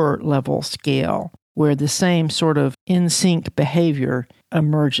lower level scale where the same sort of in-sync behavior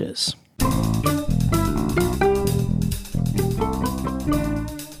emerges.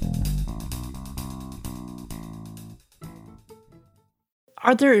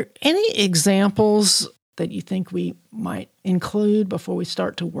 Are there any examples that you think we might include before we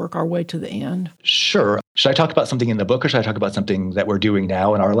start to work our way to the end? Sure. Should I talk about something in the book or should I talk about something that we're doing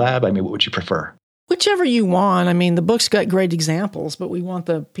now in our lab? I mean, what would you prefer? Whichever you want. I mean, the book's got great examples, but we want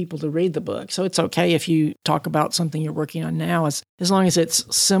the people to read the book. So it's okay if you talk about something you're working on now. As long as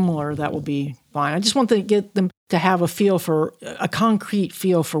it's similar, that will be fine. I just want to get them to have a concrete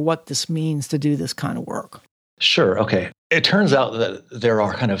feel for what this means to do this kind of work. Sure. Okay. It turns out that there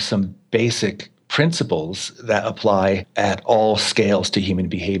are kind of some basic principles that apply at all scales to human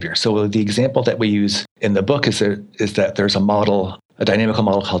behavior. So the example that we use in the book is that there's a dynamical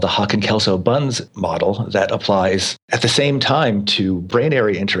model called the Hawken-Kelso-Bunz model that applies at the same time to brain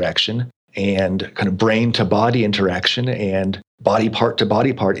area interaction and kind of brain to body interaction and body part to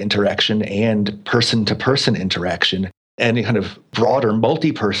body part interaction and person to person interaction and kind of broader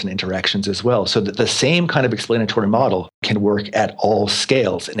multi-person interactions as well, so that the same kind of explanatory model can work at all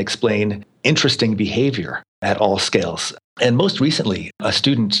scales and explain interesting behavior at all scales. And most recently, a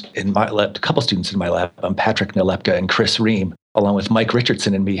couple students in my lab, Patrick Nalepka and Chris Ream, along with Mike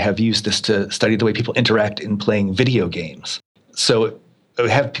Richardson and me, have used this to study the way people interact in playing video games. So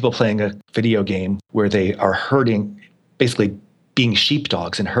we have people playing a video game where they are basically being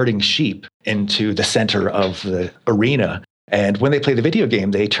sheepdogs and herding sheep into the center of the arena. And when they play the video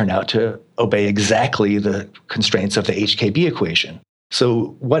game, they turn out to obey exactly the constraints of the HKB equation.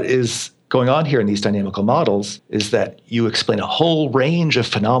 So what is going on here in these dynamical models is that you explain a whole range of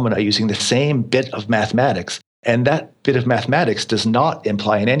phenomena using the same bit of mathematics. And that bit of mathematics does not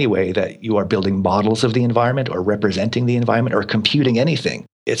imply in any way that you are building models of the environment or representing the environment or computing anything.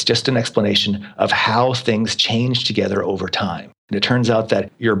 It's just an explanation of how things change together over time. And it turns out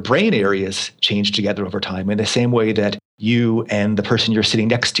that your brain areas change together over time in the same way that you and the person you're sitting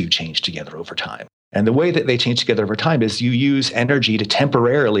next to change together over time. And the way that they change together over time is you use energy to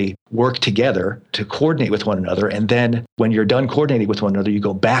temporarily work together to coordinate with one another. And then when you're done coordinating with one another, you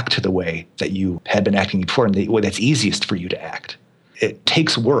go back to the way that you had been acting before and the way that's easiest for you to act. It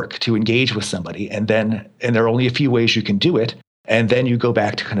takes work to engage with somebody, and there are only a few ways you can do it. And then you go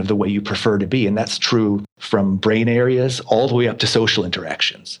back to kind of the way you prefer to be. And that's true from brain areas all the way up to social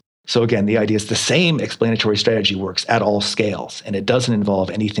interactions. So again, the idea is the same explanatory strategy works at all scales, and it doesn't involve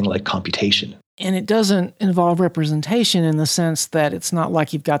anything like computation. And it doesn't involve representation in the sense that it's not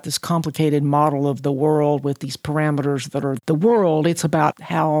like you've got this complicated model of the world with these parameters that are the world. It's about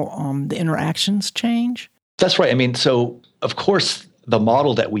how the interactions change. That's right. I mean, so of course, the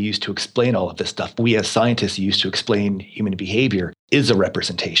model that we use to explain all of this stuff, we as scientists use to explain human behavior, is a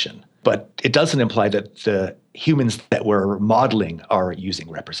representation. But it doesn't imply that the humans that we're modeling are using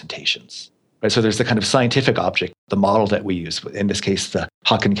representations. Right? So there's the kind of scientific object, the model that we use, in this case, the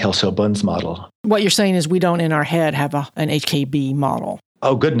Hawken-Kelso-Bunz model. What you're saying is we don't in our head have an HKB model.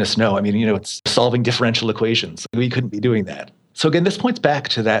 Oh, goodness, no. I mean, it's solving differential equations. We couldn't be doing that. So again, this points back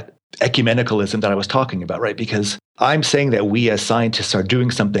to that ecumenicalism that I was talking about, right? Because I'm saying that we as scientists are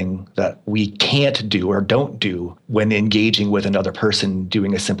doing something that we can't do or don't do when engaging with another person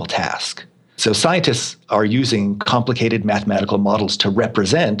doing a simple task. So scientists are using complicated mathematical models to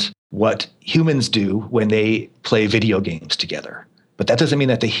represent what humans do when they play video games together. But that doesn't mean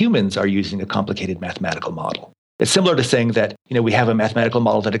that the humans are using a complicated mathematical model. It's similar to saying that, we have a mathematical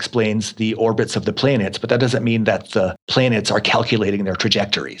model that explains the orbits of the planets, but that doesn't mean that the planets are calculating their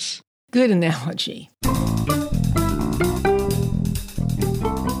trajectories. Good analogy.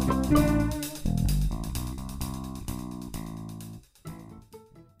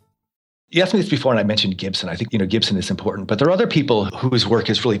 You asked me this before, and I mentioned Gibson. I think, Gibson is important, but there are other people whose work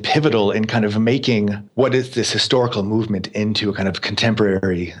is really pivotal in kind of making what is this historical movement into a kind of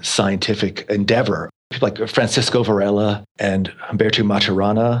contemporary scientific endeavor. People like Francisco Varela and Humberto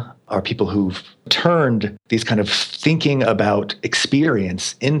Maturana are people who've turned these kind of thinking about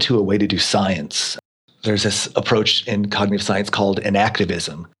experience into a way to do science. There's this approach in cognitive science called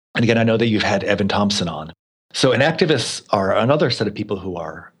enactivism. And again, I know that you've had Evan Thompson on. So enactivists are another set of people who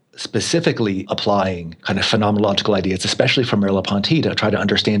are specifically applying kind of phenomenological ideas, especially from Merleau-Ponty, to try to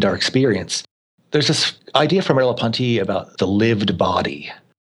understand our experience. There's this idea from Merleau-Ponty about the lived body.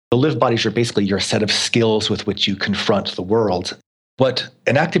 The lived bodies are basically your set of skills with which you confront the world. What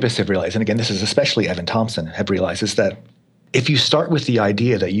enactivists have realized, and again, this is especially Evan Thompson, have realized, is that if you start with the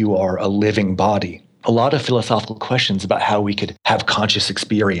idea that you are a living body, a lot of philosophical questions about how we could have conscious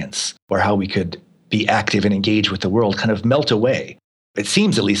experience or how we could be active and engage with the world kind of melt away. It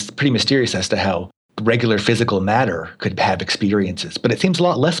seems at least pretty mysterious as to how regular physical matter could have experiences, but it seems a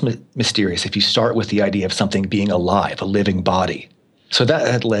lot less mysterious if you start with the idea of something being alive, a living body. So that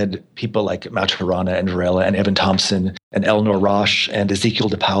had led people like Maturana and Varela and Evan Thompson and Eleanor Roche and Ezekiel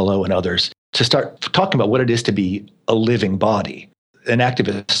DePaulo and others to start talking about what it is to be a living body.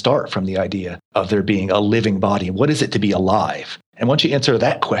 Enactivists start from the idea of there being a living body. What is it to be alive? And once you answer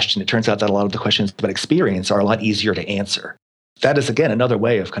that question, it turns out that a lot of the questions about experience are a lot easier to answer. That is, again, another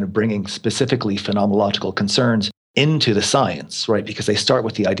way of kind of bringing specifically phenomenological concerns into the science, right? Because they start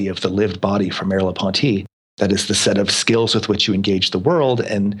with the idea of the lived body from Merleau-Ponty. That is the set of skills with which you engage the world.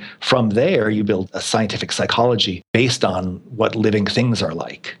 And from there, you build a scientific psychology based on what living things are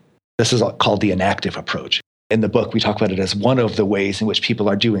like. This is called the enactive approach. In the book, we talk about it as one of the ways in which people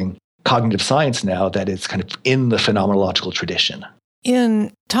are doing cognitive science now that is kind of in the phenomenological tradition.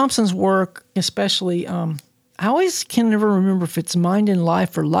 In Thompson's work, especially, I always can never remember if it's Mind and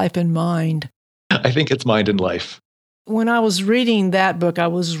Life or Life and Mind. I think it's Mind and Life. When I was reading that book, I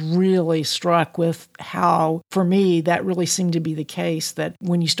was really struck with how, for me, that really seemed to be the case, that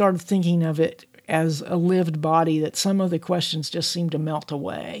when you started thinking of it as a lived body, that some of the questions just seemed to melt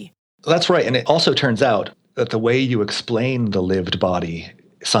away. That's right. And it also turns out that the way you explain the lived body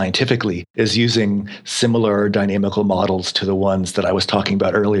scientifically is using similar dynamical models to the ones that I was talking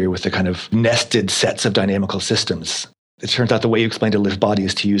about earlier with the kind of nested sets of dynamical systems. It turns out the way you explain a lived body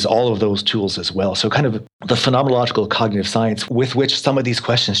is to use all of those tools as well. So kind of the phenomenological cognitive science with which some of these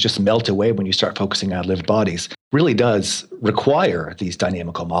questions just melt away when you start focusing on lived bodies really does require these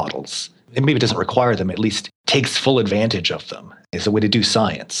dynamical models. And maybe it doesn't require them, at least takes full advantage of them. It's a way to do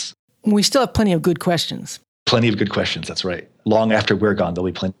science. We still have plenty of good questions. Plenty of good questions, that's right. Long after we're gone, there'll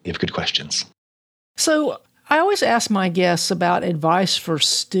be plenty of good questions. So I always ask my guests about advice for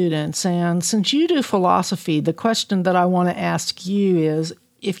students. And since you do philosophy, the question that I want to ask you is,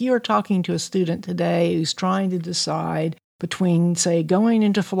 if you are talking to a student today who's trying to decide between, say, going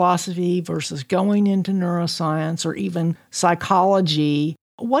into philosophy versus going into neuroscience or even psychology,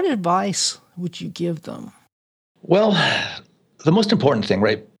 what advice would you give them? Well, the most important thing,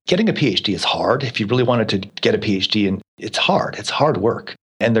 right? Getting a PhD is hard. If you really wanted to get a PhD, and it's hard. It's hard work.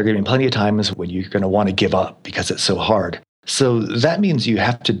 And there are going to be plenty of times when you're going to want to give up because it's so hard. So that means you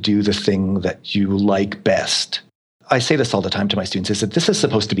have to do the thing that you like best. I say this all the time to my students, is that this is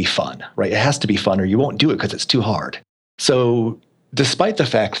supposed to be fun, right? It has to be fun or you won't do it because it's too hard. So despite the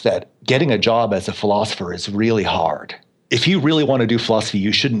fact that getting a job as a philosopher is really hard, if you really want to do philosophy,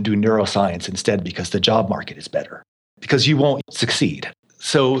 you shouldn't do neuroscience instead because the job market is better, because you won't succeed.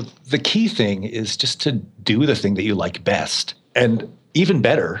 So the key thing is just to do the thing that you like best. And even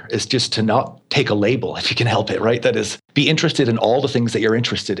better is just to not take a label if you can help it, right? That is, be interested in all the things that you're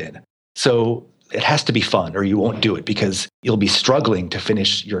interested in. So it has to be fun or you won't do it because you'll be struggling to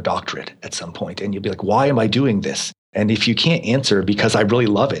finish your doctorate at some point. And you'll be like, why am I doing this? And if you can't answer because I really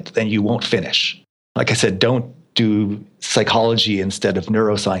love it, then you won't finish. Like I said, don't do psychology instead of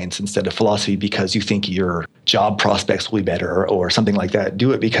neuroscience, instead of philosophy because you think your job prospects will be better or something like that.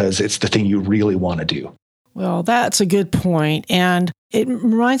 Do it because it's the thing you really want to do. Well, that's a good point. And it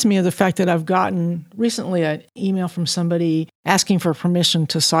reminds me of the fact that I've gotten recently an email from somebody asking for permission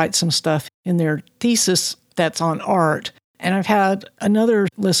to cite some stuff in their thesis that's on art. And I've had another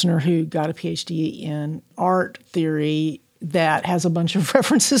listener who got a PhD in art theory that has a bunch of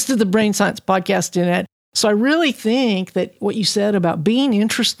references to the Brain Science podcast in it. So I really think that what you said about being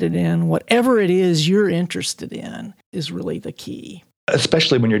interested in whatever it is you're interested in is really the key.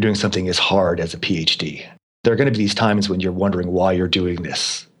 Especially when you're doing something as hard as a PhD. There are going to be these times when you're wondering why you're doing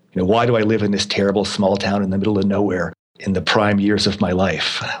this. Why do I live in this terrible small town in the middle of nowhere in the prime years of my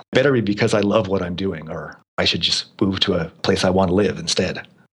life? Better be because I love what I'm doing, or I should just move to a place I want to live instead.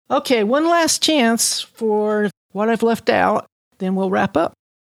 Okay, one last chance for what I've left out, then we'll wrap up.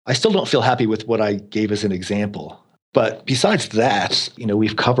 I still don't feel happy with what I gave as an example. But besides that,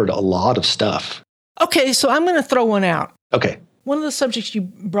 we've covered a lot of stuff. Okay, so I'm going to throw one out. Okay. One of the subjects you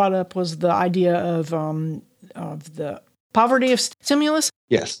brought up was the idea of the poverty of stimulus.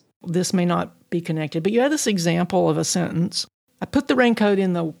 Yes. This may not be connected, but you had this example of a sentence. I put the raincoat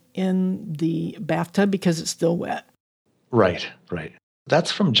in the bathtub because it's still wet. Right.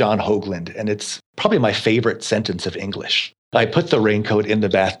 That's from John Hoagland, and it's probably my favorite sentence of English. I put the raincoat in the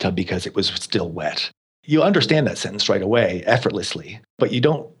bathtub because it was still wet. You understand that sentence right away, effortlessly, but you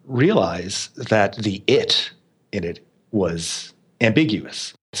don't realize that the it in it was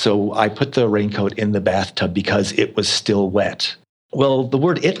ambiguous. So I put the raincoat in the bathtub because it was still wet. Well, the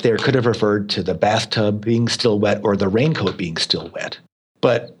word it there could have referred to the bathtub being still wet or the raincoat being still wet.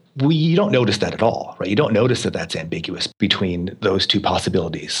 But you don't notice that at all, right? You don't notice that that's ambiguous between those two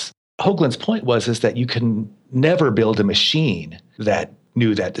possibilities. Hoagland's point is that you can never build a machine that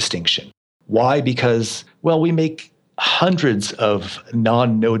knew that distinction. Why? Because, we make hundreds of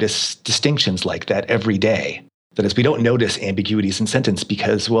non-notice distinctions like that every day. That is, we don't notice ambiguities in sentence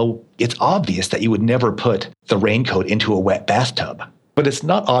because, it's obvious that you would never put the raincoat into a wet bathtub. But it's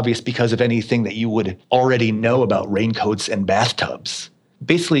not obvious because of anything that you would already know about raincoats and bathtubs.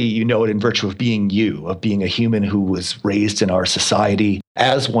 Basically, you know it in virtue of being you, of being a human who was raised in our society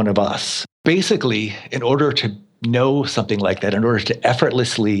as one of us. Basically, in order to know something like that, in order to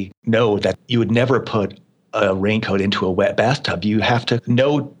effortlessly know that you would never put a raincoat into a wet bathtub, you have to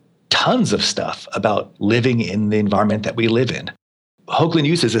know tons of stuff about living in the environment that we live in. Hoagland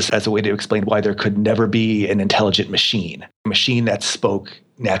uses this as a way to explain why there could never be an intelligent machine, a machine that spoke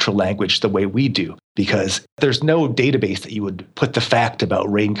natural language the way we do, because there's no database that you would put the fact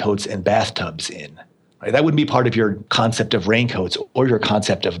about raincoats and bathtubs in. Right? That wouldn't be part of your concept of raincoats or your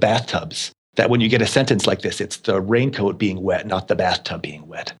concept of bathtubs. That when you get a sentence like this, it's the raincoat being wet, not the bathtub being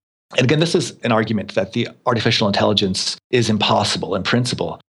wet. And again, this is an argument that the artificial intelligence is impossible in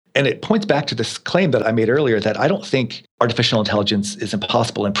principle. And it points back to this claim that I made earlier that I don't think artificial intelligence is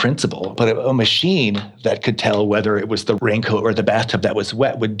impossible in principle, but a machine that could tell whether it was the raincoat or the bathtub that was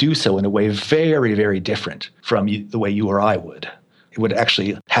wet would do so in a way very, very different from the way you or I would. It would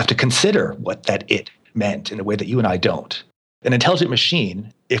actually have to consider what that it meant in a way that you and I don't. An intelligent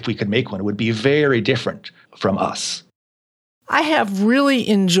machine, if we could make one, would be very different from us. I have really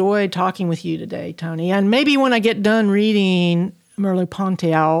enjoyed talking with you today, Tony. And maybe when I get done reading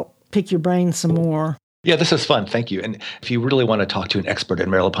Merleau-Ponty, I'll pick your brain some more. Yeah, this is fun. Thank you. And if you really want to talk to an expert in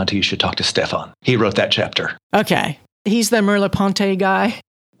Merleau-Ponty, you should talk to Stefan. He wrote that chapter. Okay. He's the Merleau-Ponty guy?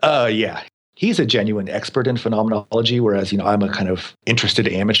 Yeah. He's a genuine expert in phenomenology, whereas, I'm a kind of interested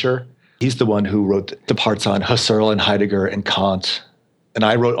amateur. He's the one who wrote the parts on Husserl and Heidegger and Kant. And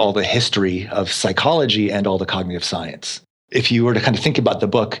I wrote all the history of psychology and all the cognitive science. If you were to kind of think about the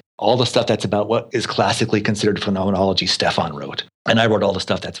book, all the stuff that's about what is classically considered phenomenology, Stefan wrote. And I wrote all the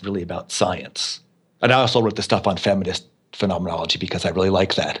stuff that's really about science. And I also wrote the stuff on feminist phenomenology because I really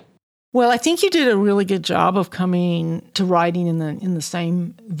like that. Well, I think you did a really good job of coming to writing in the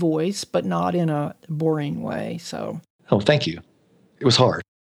same voice, but not in a boring way. So, thank you. It was hard.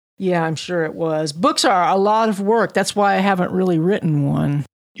 Yeah, I'm sure it was. Books are a lot of work. That's why I haven't really written one.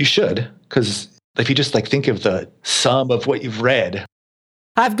 You should, because if you just think of the sum of what you've read.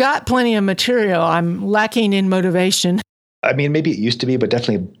 I've got plenty of material. I'm lacking in motivation. I mean, maybe it used to be, but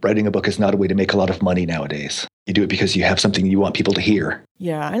definitely writing a book is not a way to make a lot of money nowadays. You do it because you have something you want people to hear.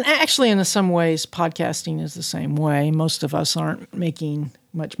 Yeah, and actually in some ways, podcasting is the same way. Most of us aren't making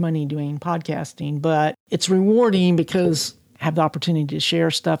much money doing podcasting, but it's rewarding because I have the opportunity to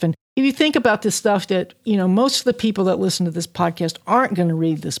share stuff. And if you think about this stuff that, most of the people that listen to this podcast aren't going to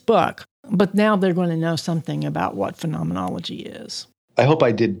read this book, but now they're going to know something about what phenomenology is. I hope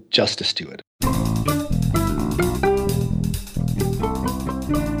I did justice to it.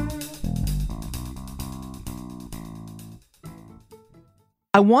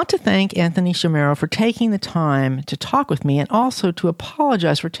 I want to thank Anthony Chimero for taking the time to talk with me and also to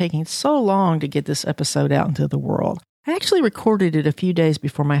apologize for taking so long to get this episode out into the world. I actually recorded it a few days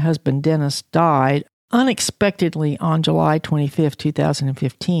before my husband Dennis died unexpectedly on July 25th,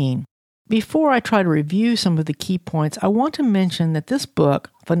 2015. Before I try to review some of the key points, I want to mention that this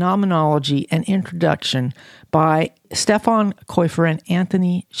book, Phenomenology: An Introduction by Stefan Koifer and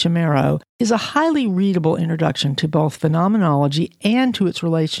Anthony Chimero, is a highly readable introduction to both phenomenology and to its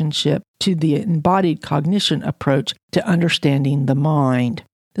relationship to the embodied cognition approach to understanding the mind.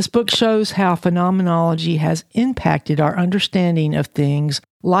 This book shows how phenomenology has impacted our understanding of things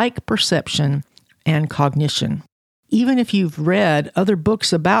like perception and cognition. Even if you've read other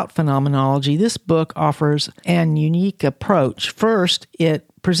books about phenomenology, this book offers an unique approach. First, it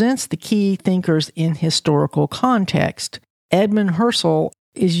presents the key thinkers in historical context. Edmund Husserl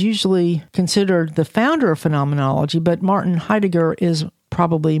is usually considered the founder of phenomenology, but Martin Heidegger is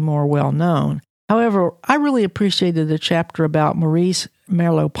probably more well known. However, I really appreciated the chapter about Maurice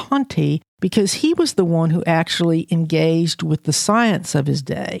Merleau-Ponty because he was the one who actually engaged with the science of his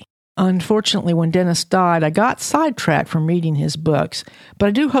day. Unfortunately, when Dennis died, I got sidetracked from reading his books, but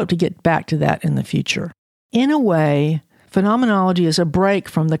I do hope to get back to that in the future. In a way, phenomenology is a break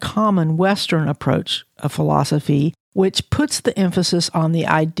from the common Western approach of philosophy, which puts the emphasis on the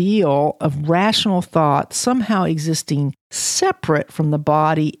ideal of rational thought somehow existing separate from the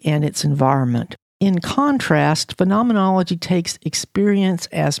body and its environment. In contrast, phenomenology takes experience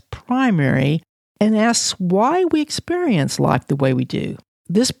as primary and asks why we experience life the way we do.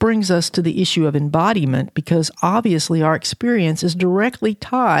 This brings us to the issue of embodiment because obviously our experience is directly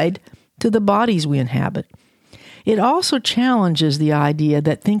tied to the bodies we inhabit. It also challenges the idea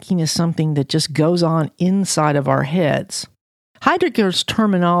that thinking is something that just goes on inside of our heads. Heidegger's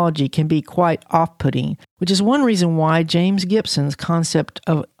terminology can be quite off-putting, which is one reason why James Gibson's concept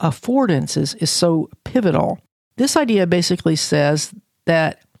of affordances is so pivotal. This idea basically says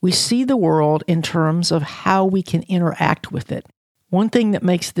that we see the world in terms of how we can interact with it. One thing that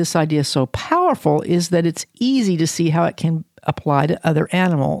makes this idea so powerful is that it's easy to see how it can apply to other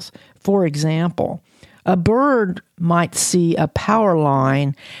animals. For example, a bird might see a power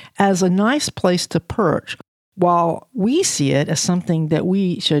line as a nice place to perch, while we see it as something that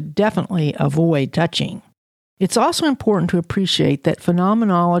we should definitely avoid touching. It's also important to appreciate that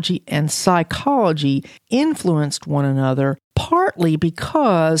phenomenology and psychology influenced one another, partly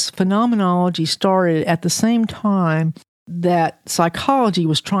because phenomenology started at the same time that psychology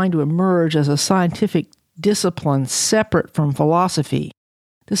was trying to emerge as a scientific discipline separate from philosophy.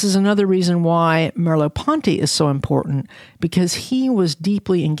 This is another reason why Merleau-Ponty is so important, because he was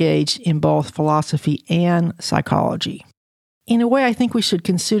deeply engaged in both philosophy and psychology. In a way, I think we should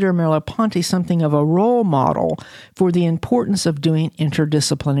consider Merleau-Ponty something of a role model for the importance of doing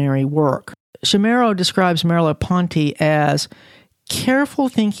interdisciplinary work. Chimero describes Merleau-Ponty as careful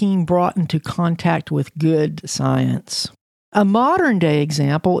thinking brought into contact with good science. A modern-day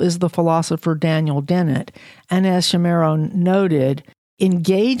example is the philosopher Daniel Dennett, and as Chimero noted,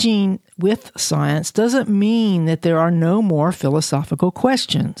 engaging with science doesn't mean that there are no more philosophical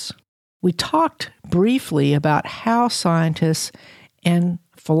questions. We talked briefly about how scientists and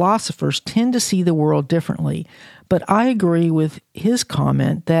philosophers tend to see the world differently, but I agree with his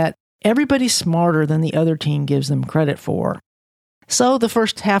comment that everybody's smarter than the other team gives them credit for. So the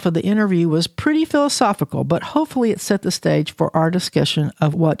first half of the interview was pretty philosophical, but hopefully it set the stage for our discussion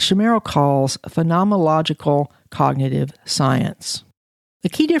of what Chimero calls phenomenological cognitive science. The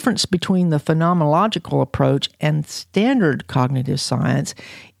key difference between the phenomenological approach and standard cognitive science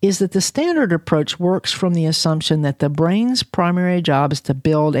is that the standard approach works from the assumption that the brain's primary job is to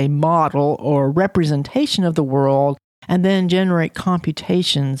build a model or representation of the world and then generate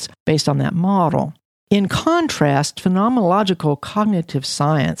computations based on that model. In contrast, phenomenological cognitive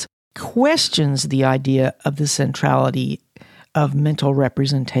science questions the idea of the centrality of mental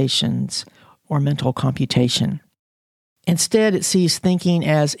representations or mental computation. Instead, it sees thinking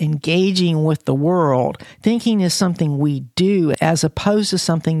as engaging with the world. Thinking is something we do as opposed to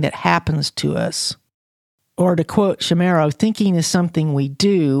something that happens to us. Or to quote Chimero, thinking is something we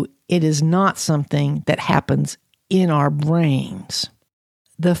do. It is not something that happens in our brains.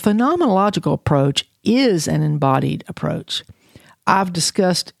 The phenomenological approach is an embodied approach. I've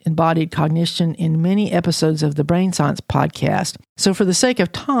discussed embodied cognition in many episodes of the Brain Science podcast, so for the sake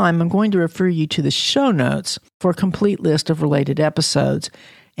of time, I'm going to refer you to the show notes for a complete list of related episodes,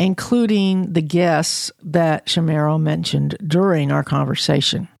 including the guests that Chimero mentioned during our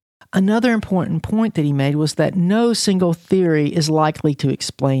conversation. Another important point that he made was that no single theory is likely to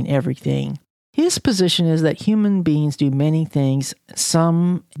explain everything. His position is that human beings do many things.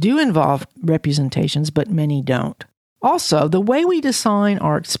 Some do involve representations, but many don't. Also, the way we design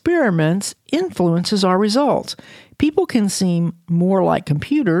our experiments influences our results. People can seem more like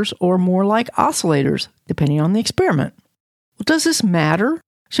computers or more like oscillators, depending on the experiment. Well, does this matter?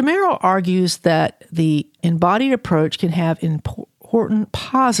 Shimero argues that the embodied approach can have important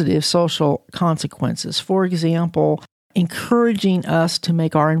positive social consequences. For example, encouraging us to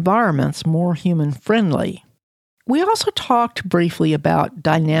make our environments more human-friendly. We also talked briefly about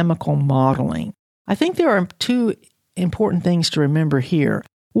dynamical modeling. I think there are two important things to remember here.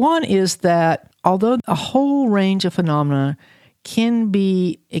 One is that although a whole range of phenomena can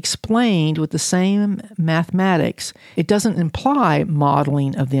be explained with the same mathematics, it doesn't imply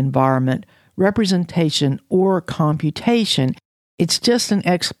modeling of the environment, representation, or computation. It's just an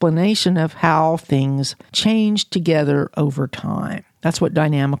explanation of how things change together over time. That's what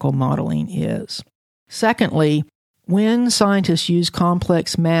dynamical modeling is. Secondly, when scientists use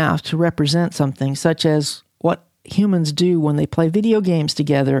complex math to represent something, such as what humans do when they play video games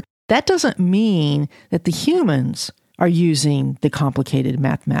together, that doesn't mean that the humans are using the complicated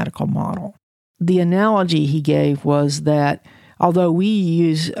mathematical model. The analogy he gave was that although we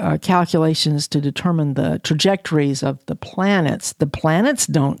use calculations to determine the trajectories of the planets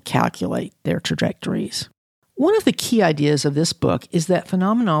don't calculate their trajectories. One of the key ideas of this book is that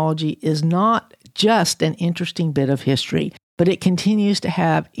phenomenology is not just an interesting bit of history, but it continues to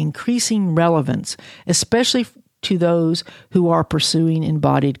have increasing relevance, especially to those who are pursuing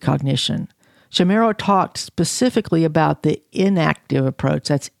embodied cognition. Shimero talked specifically about the inactive approach,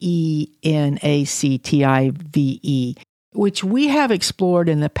 that's ENACTIVE, which we have explored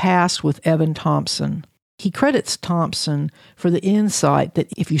in the past with Evan Thompson. He credits Thompson for the insight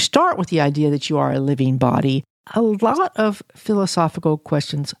that if you start with the idea that you are a living body, a lot of philosophical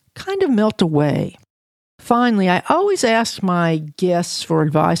questions kind of melt away. Finally, I always ask my guests for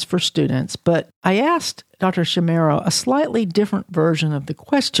advice for students, but I asked Dr. Shimero a slightly different version of the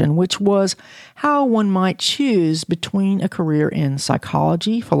question, which was how one might choose between a career in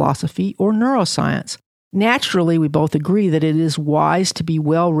psychology, philosophy, or neuroscience. Naturally, we both agree that it is wise to be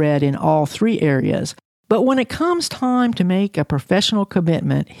well-read in all three areas, but when it comes time to make a professional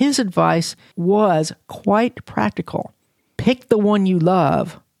commitment, his advice was quite practical. Pick the one you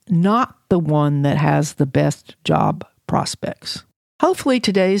love, not the one that has the best job prospects. Hopefully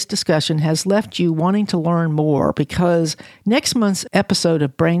today's discussion has left you wanting to learn more, because next month's episode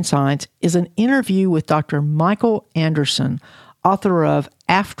of Brain Science is an interview with Dr. Michael Anderson, author of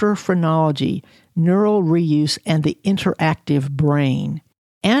After Phrenology, Neural Reuse and the Interactive Brain.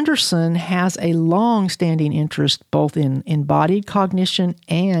 Anderson has a long-standing interest both in embodied cognition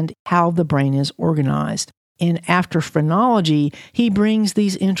and how the brain is organized. In After Phrenology, he brings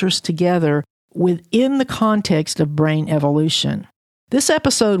these interests together within the context of brain evolution. This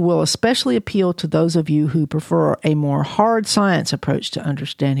episode will especially appeal to those of you who prefer a more hard science approach to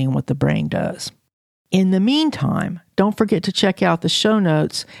understanding what the brain does. In the meantime, don't forget to check out the show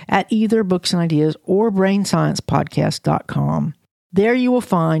notes at either Books and Ideas or BrainsciencePodcast.com. There you will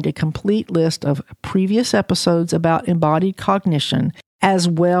find a complete list of previous episodes about embodied cognition, as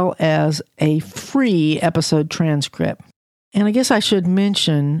well as a free episode transcript. And I guess I should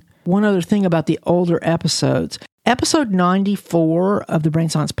mention one other thing about the older episodes. Episode 94 of the Brain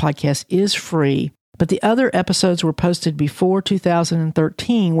Science Podcast is free, but the other episodes were posted before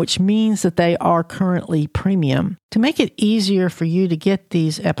 2013, which means that they are currently premium. To make it easier for you to get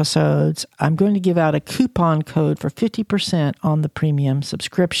these episodes, I'm going to give out a coupon code for 50% on the premium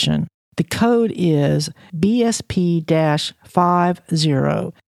subscription. The code is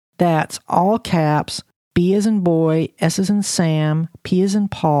BSP-50. That's all caps, B as in boy, S as in Sam, P as in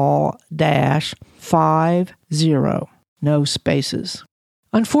Paul, -50. No spaces.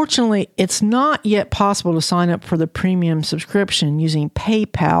 Unfortunately, it's not yet possible to sign up for the premium subscription using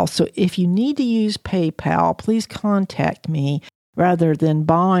PayPal, so if you need to use PayPal, please contact me rather than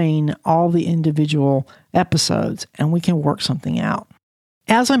buying all the individual episodes, and we can work something out.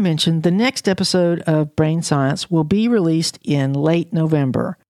 As I mentioned, the next episode of Brain Science will be released in late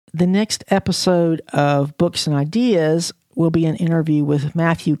November. The next episode of Books and Ideas will be an interview with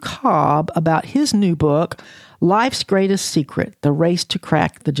Matthew Cobb about his new book, Life's Greatest Secret, The Race to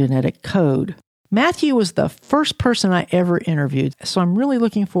Crack the Genetic Code. Matthew was the first person I ever interviewed, so I'm really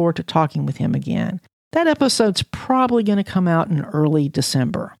looking forward to talking with him again. That episode's probably going to come out in early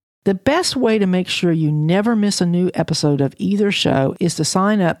December. The best way to make sure you never miss a new episode of either show is to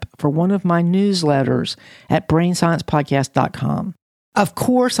sign up for one of my newsletters at BrainsciencePodcast.com. Of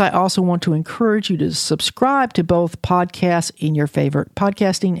course, I also want to encourage you to subscribe to both podcasts in your favorite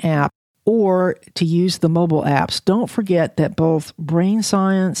podcasting app or to use the mobile apps. Don't forget that both Brain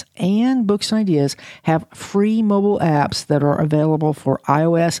Science and Books and Ideas have free mobile apps that are available for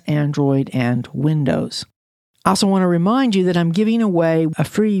iOS, Android, and Windows. I also want to remind you that I'm giving away a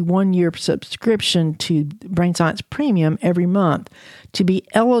free 1-year subscription to Brain Science Premium every month. To be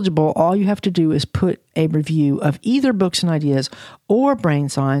eligible, all you have to do is put a review of either Books and Ideas or Brain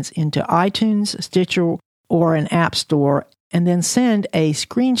Science into iTunes, Stitcher, or an app store, and then send a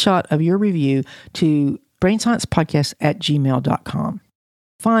screenshot of your review to brainsciencepodcast@gmail.com.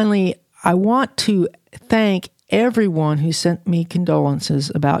 Finally, I want to thank everyone who sent me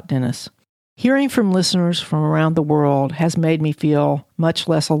condolences about Dennis. Hearing from listeners from around the world has made me feel much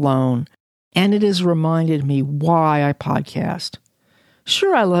less alone, and it has reminded me why I podcast.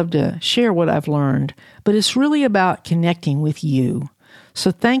 Sure, I love to share what I've learned, but it's really about connecting with you. So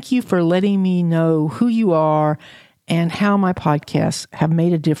thank you for letting me know who you are and how my podcasts have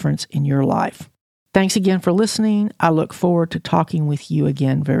made a difference in your life. Thanks again for listening. I look forward to talking with you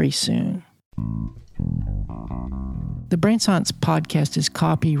again very soon. The Brain Science Podcast is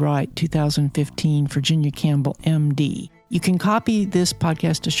copyright 2015 Virginia Campbell, MD. You can copy this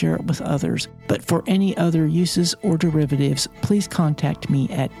podcast to share it with others, but for any other uses or derivatives, please contact me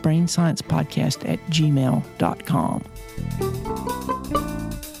at brainsciencepodcast@gmail.com.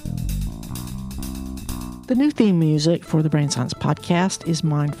 The new theme music for the Brain Science Podcast is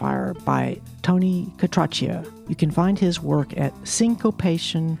Mindfire by Tony Catraccia. You can find his work at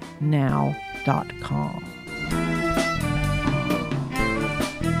syncopationnow.com.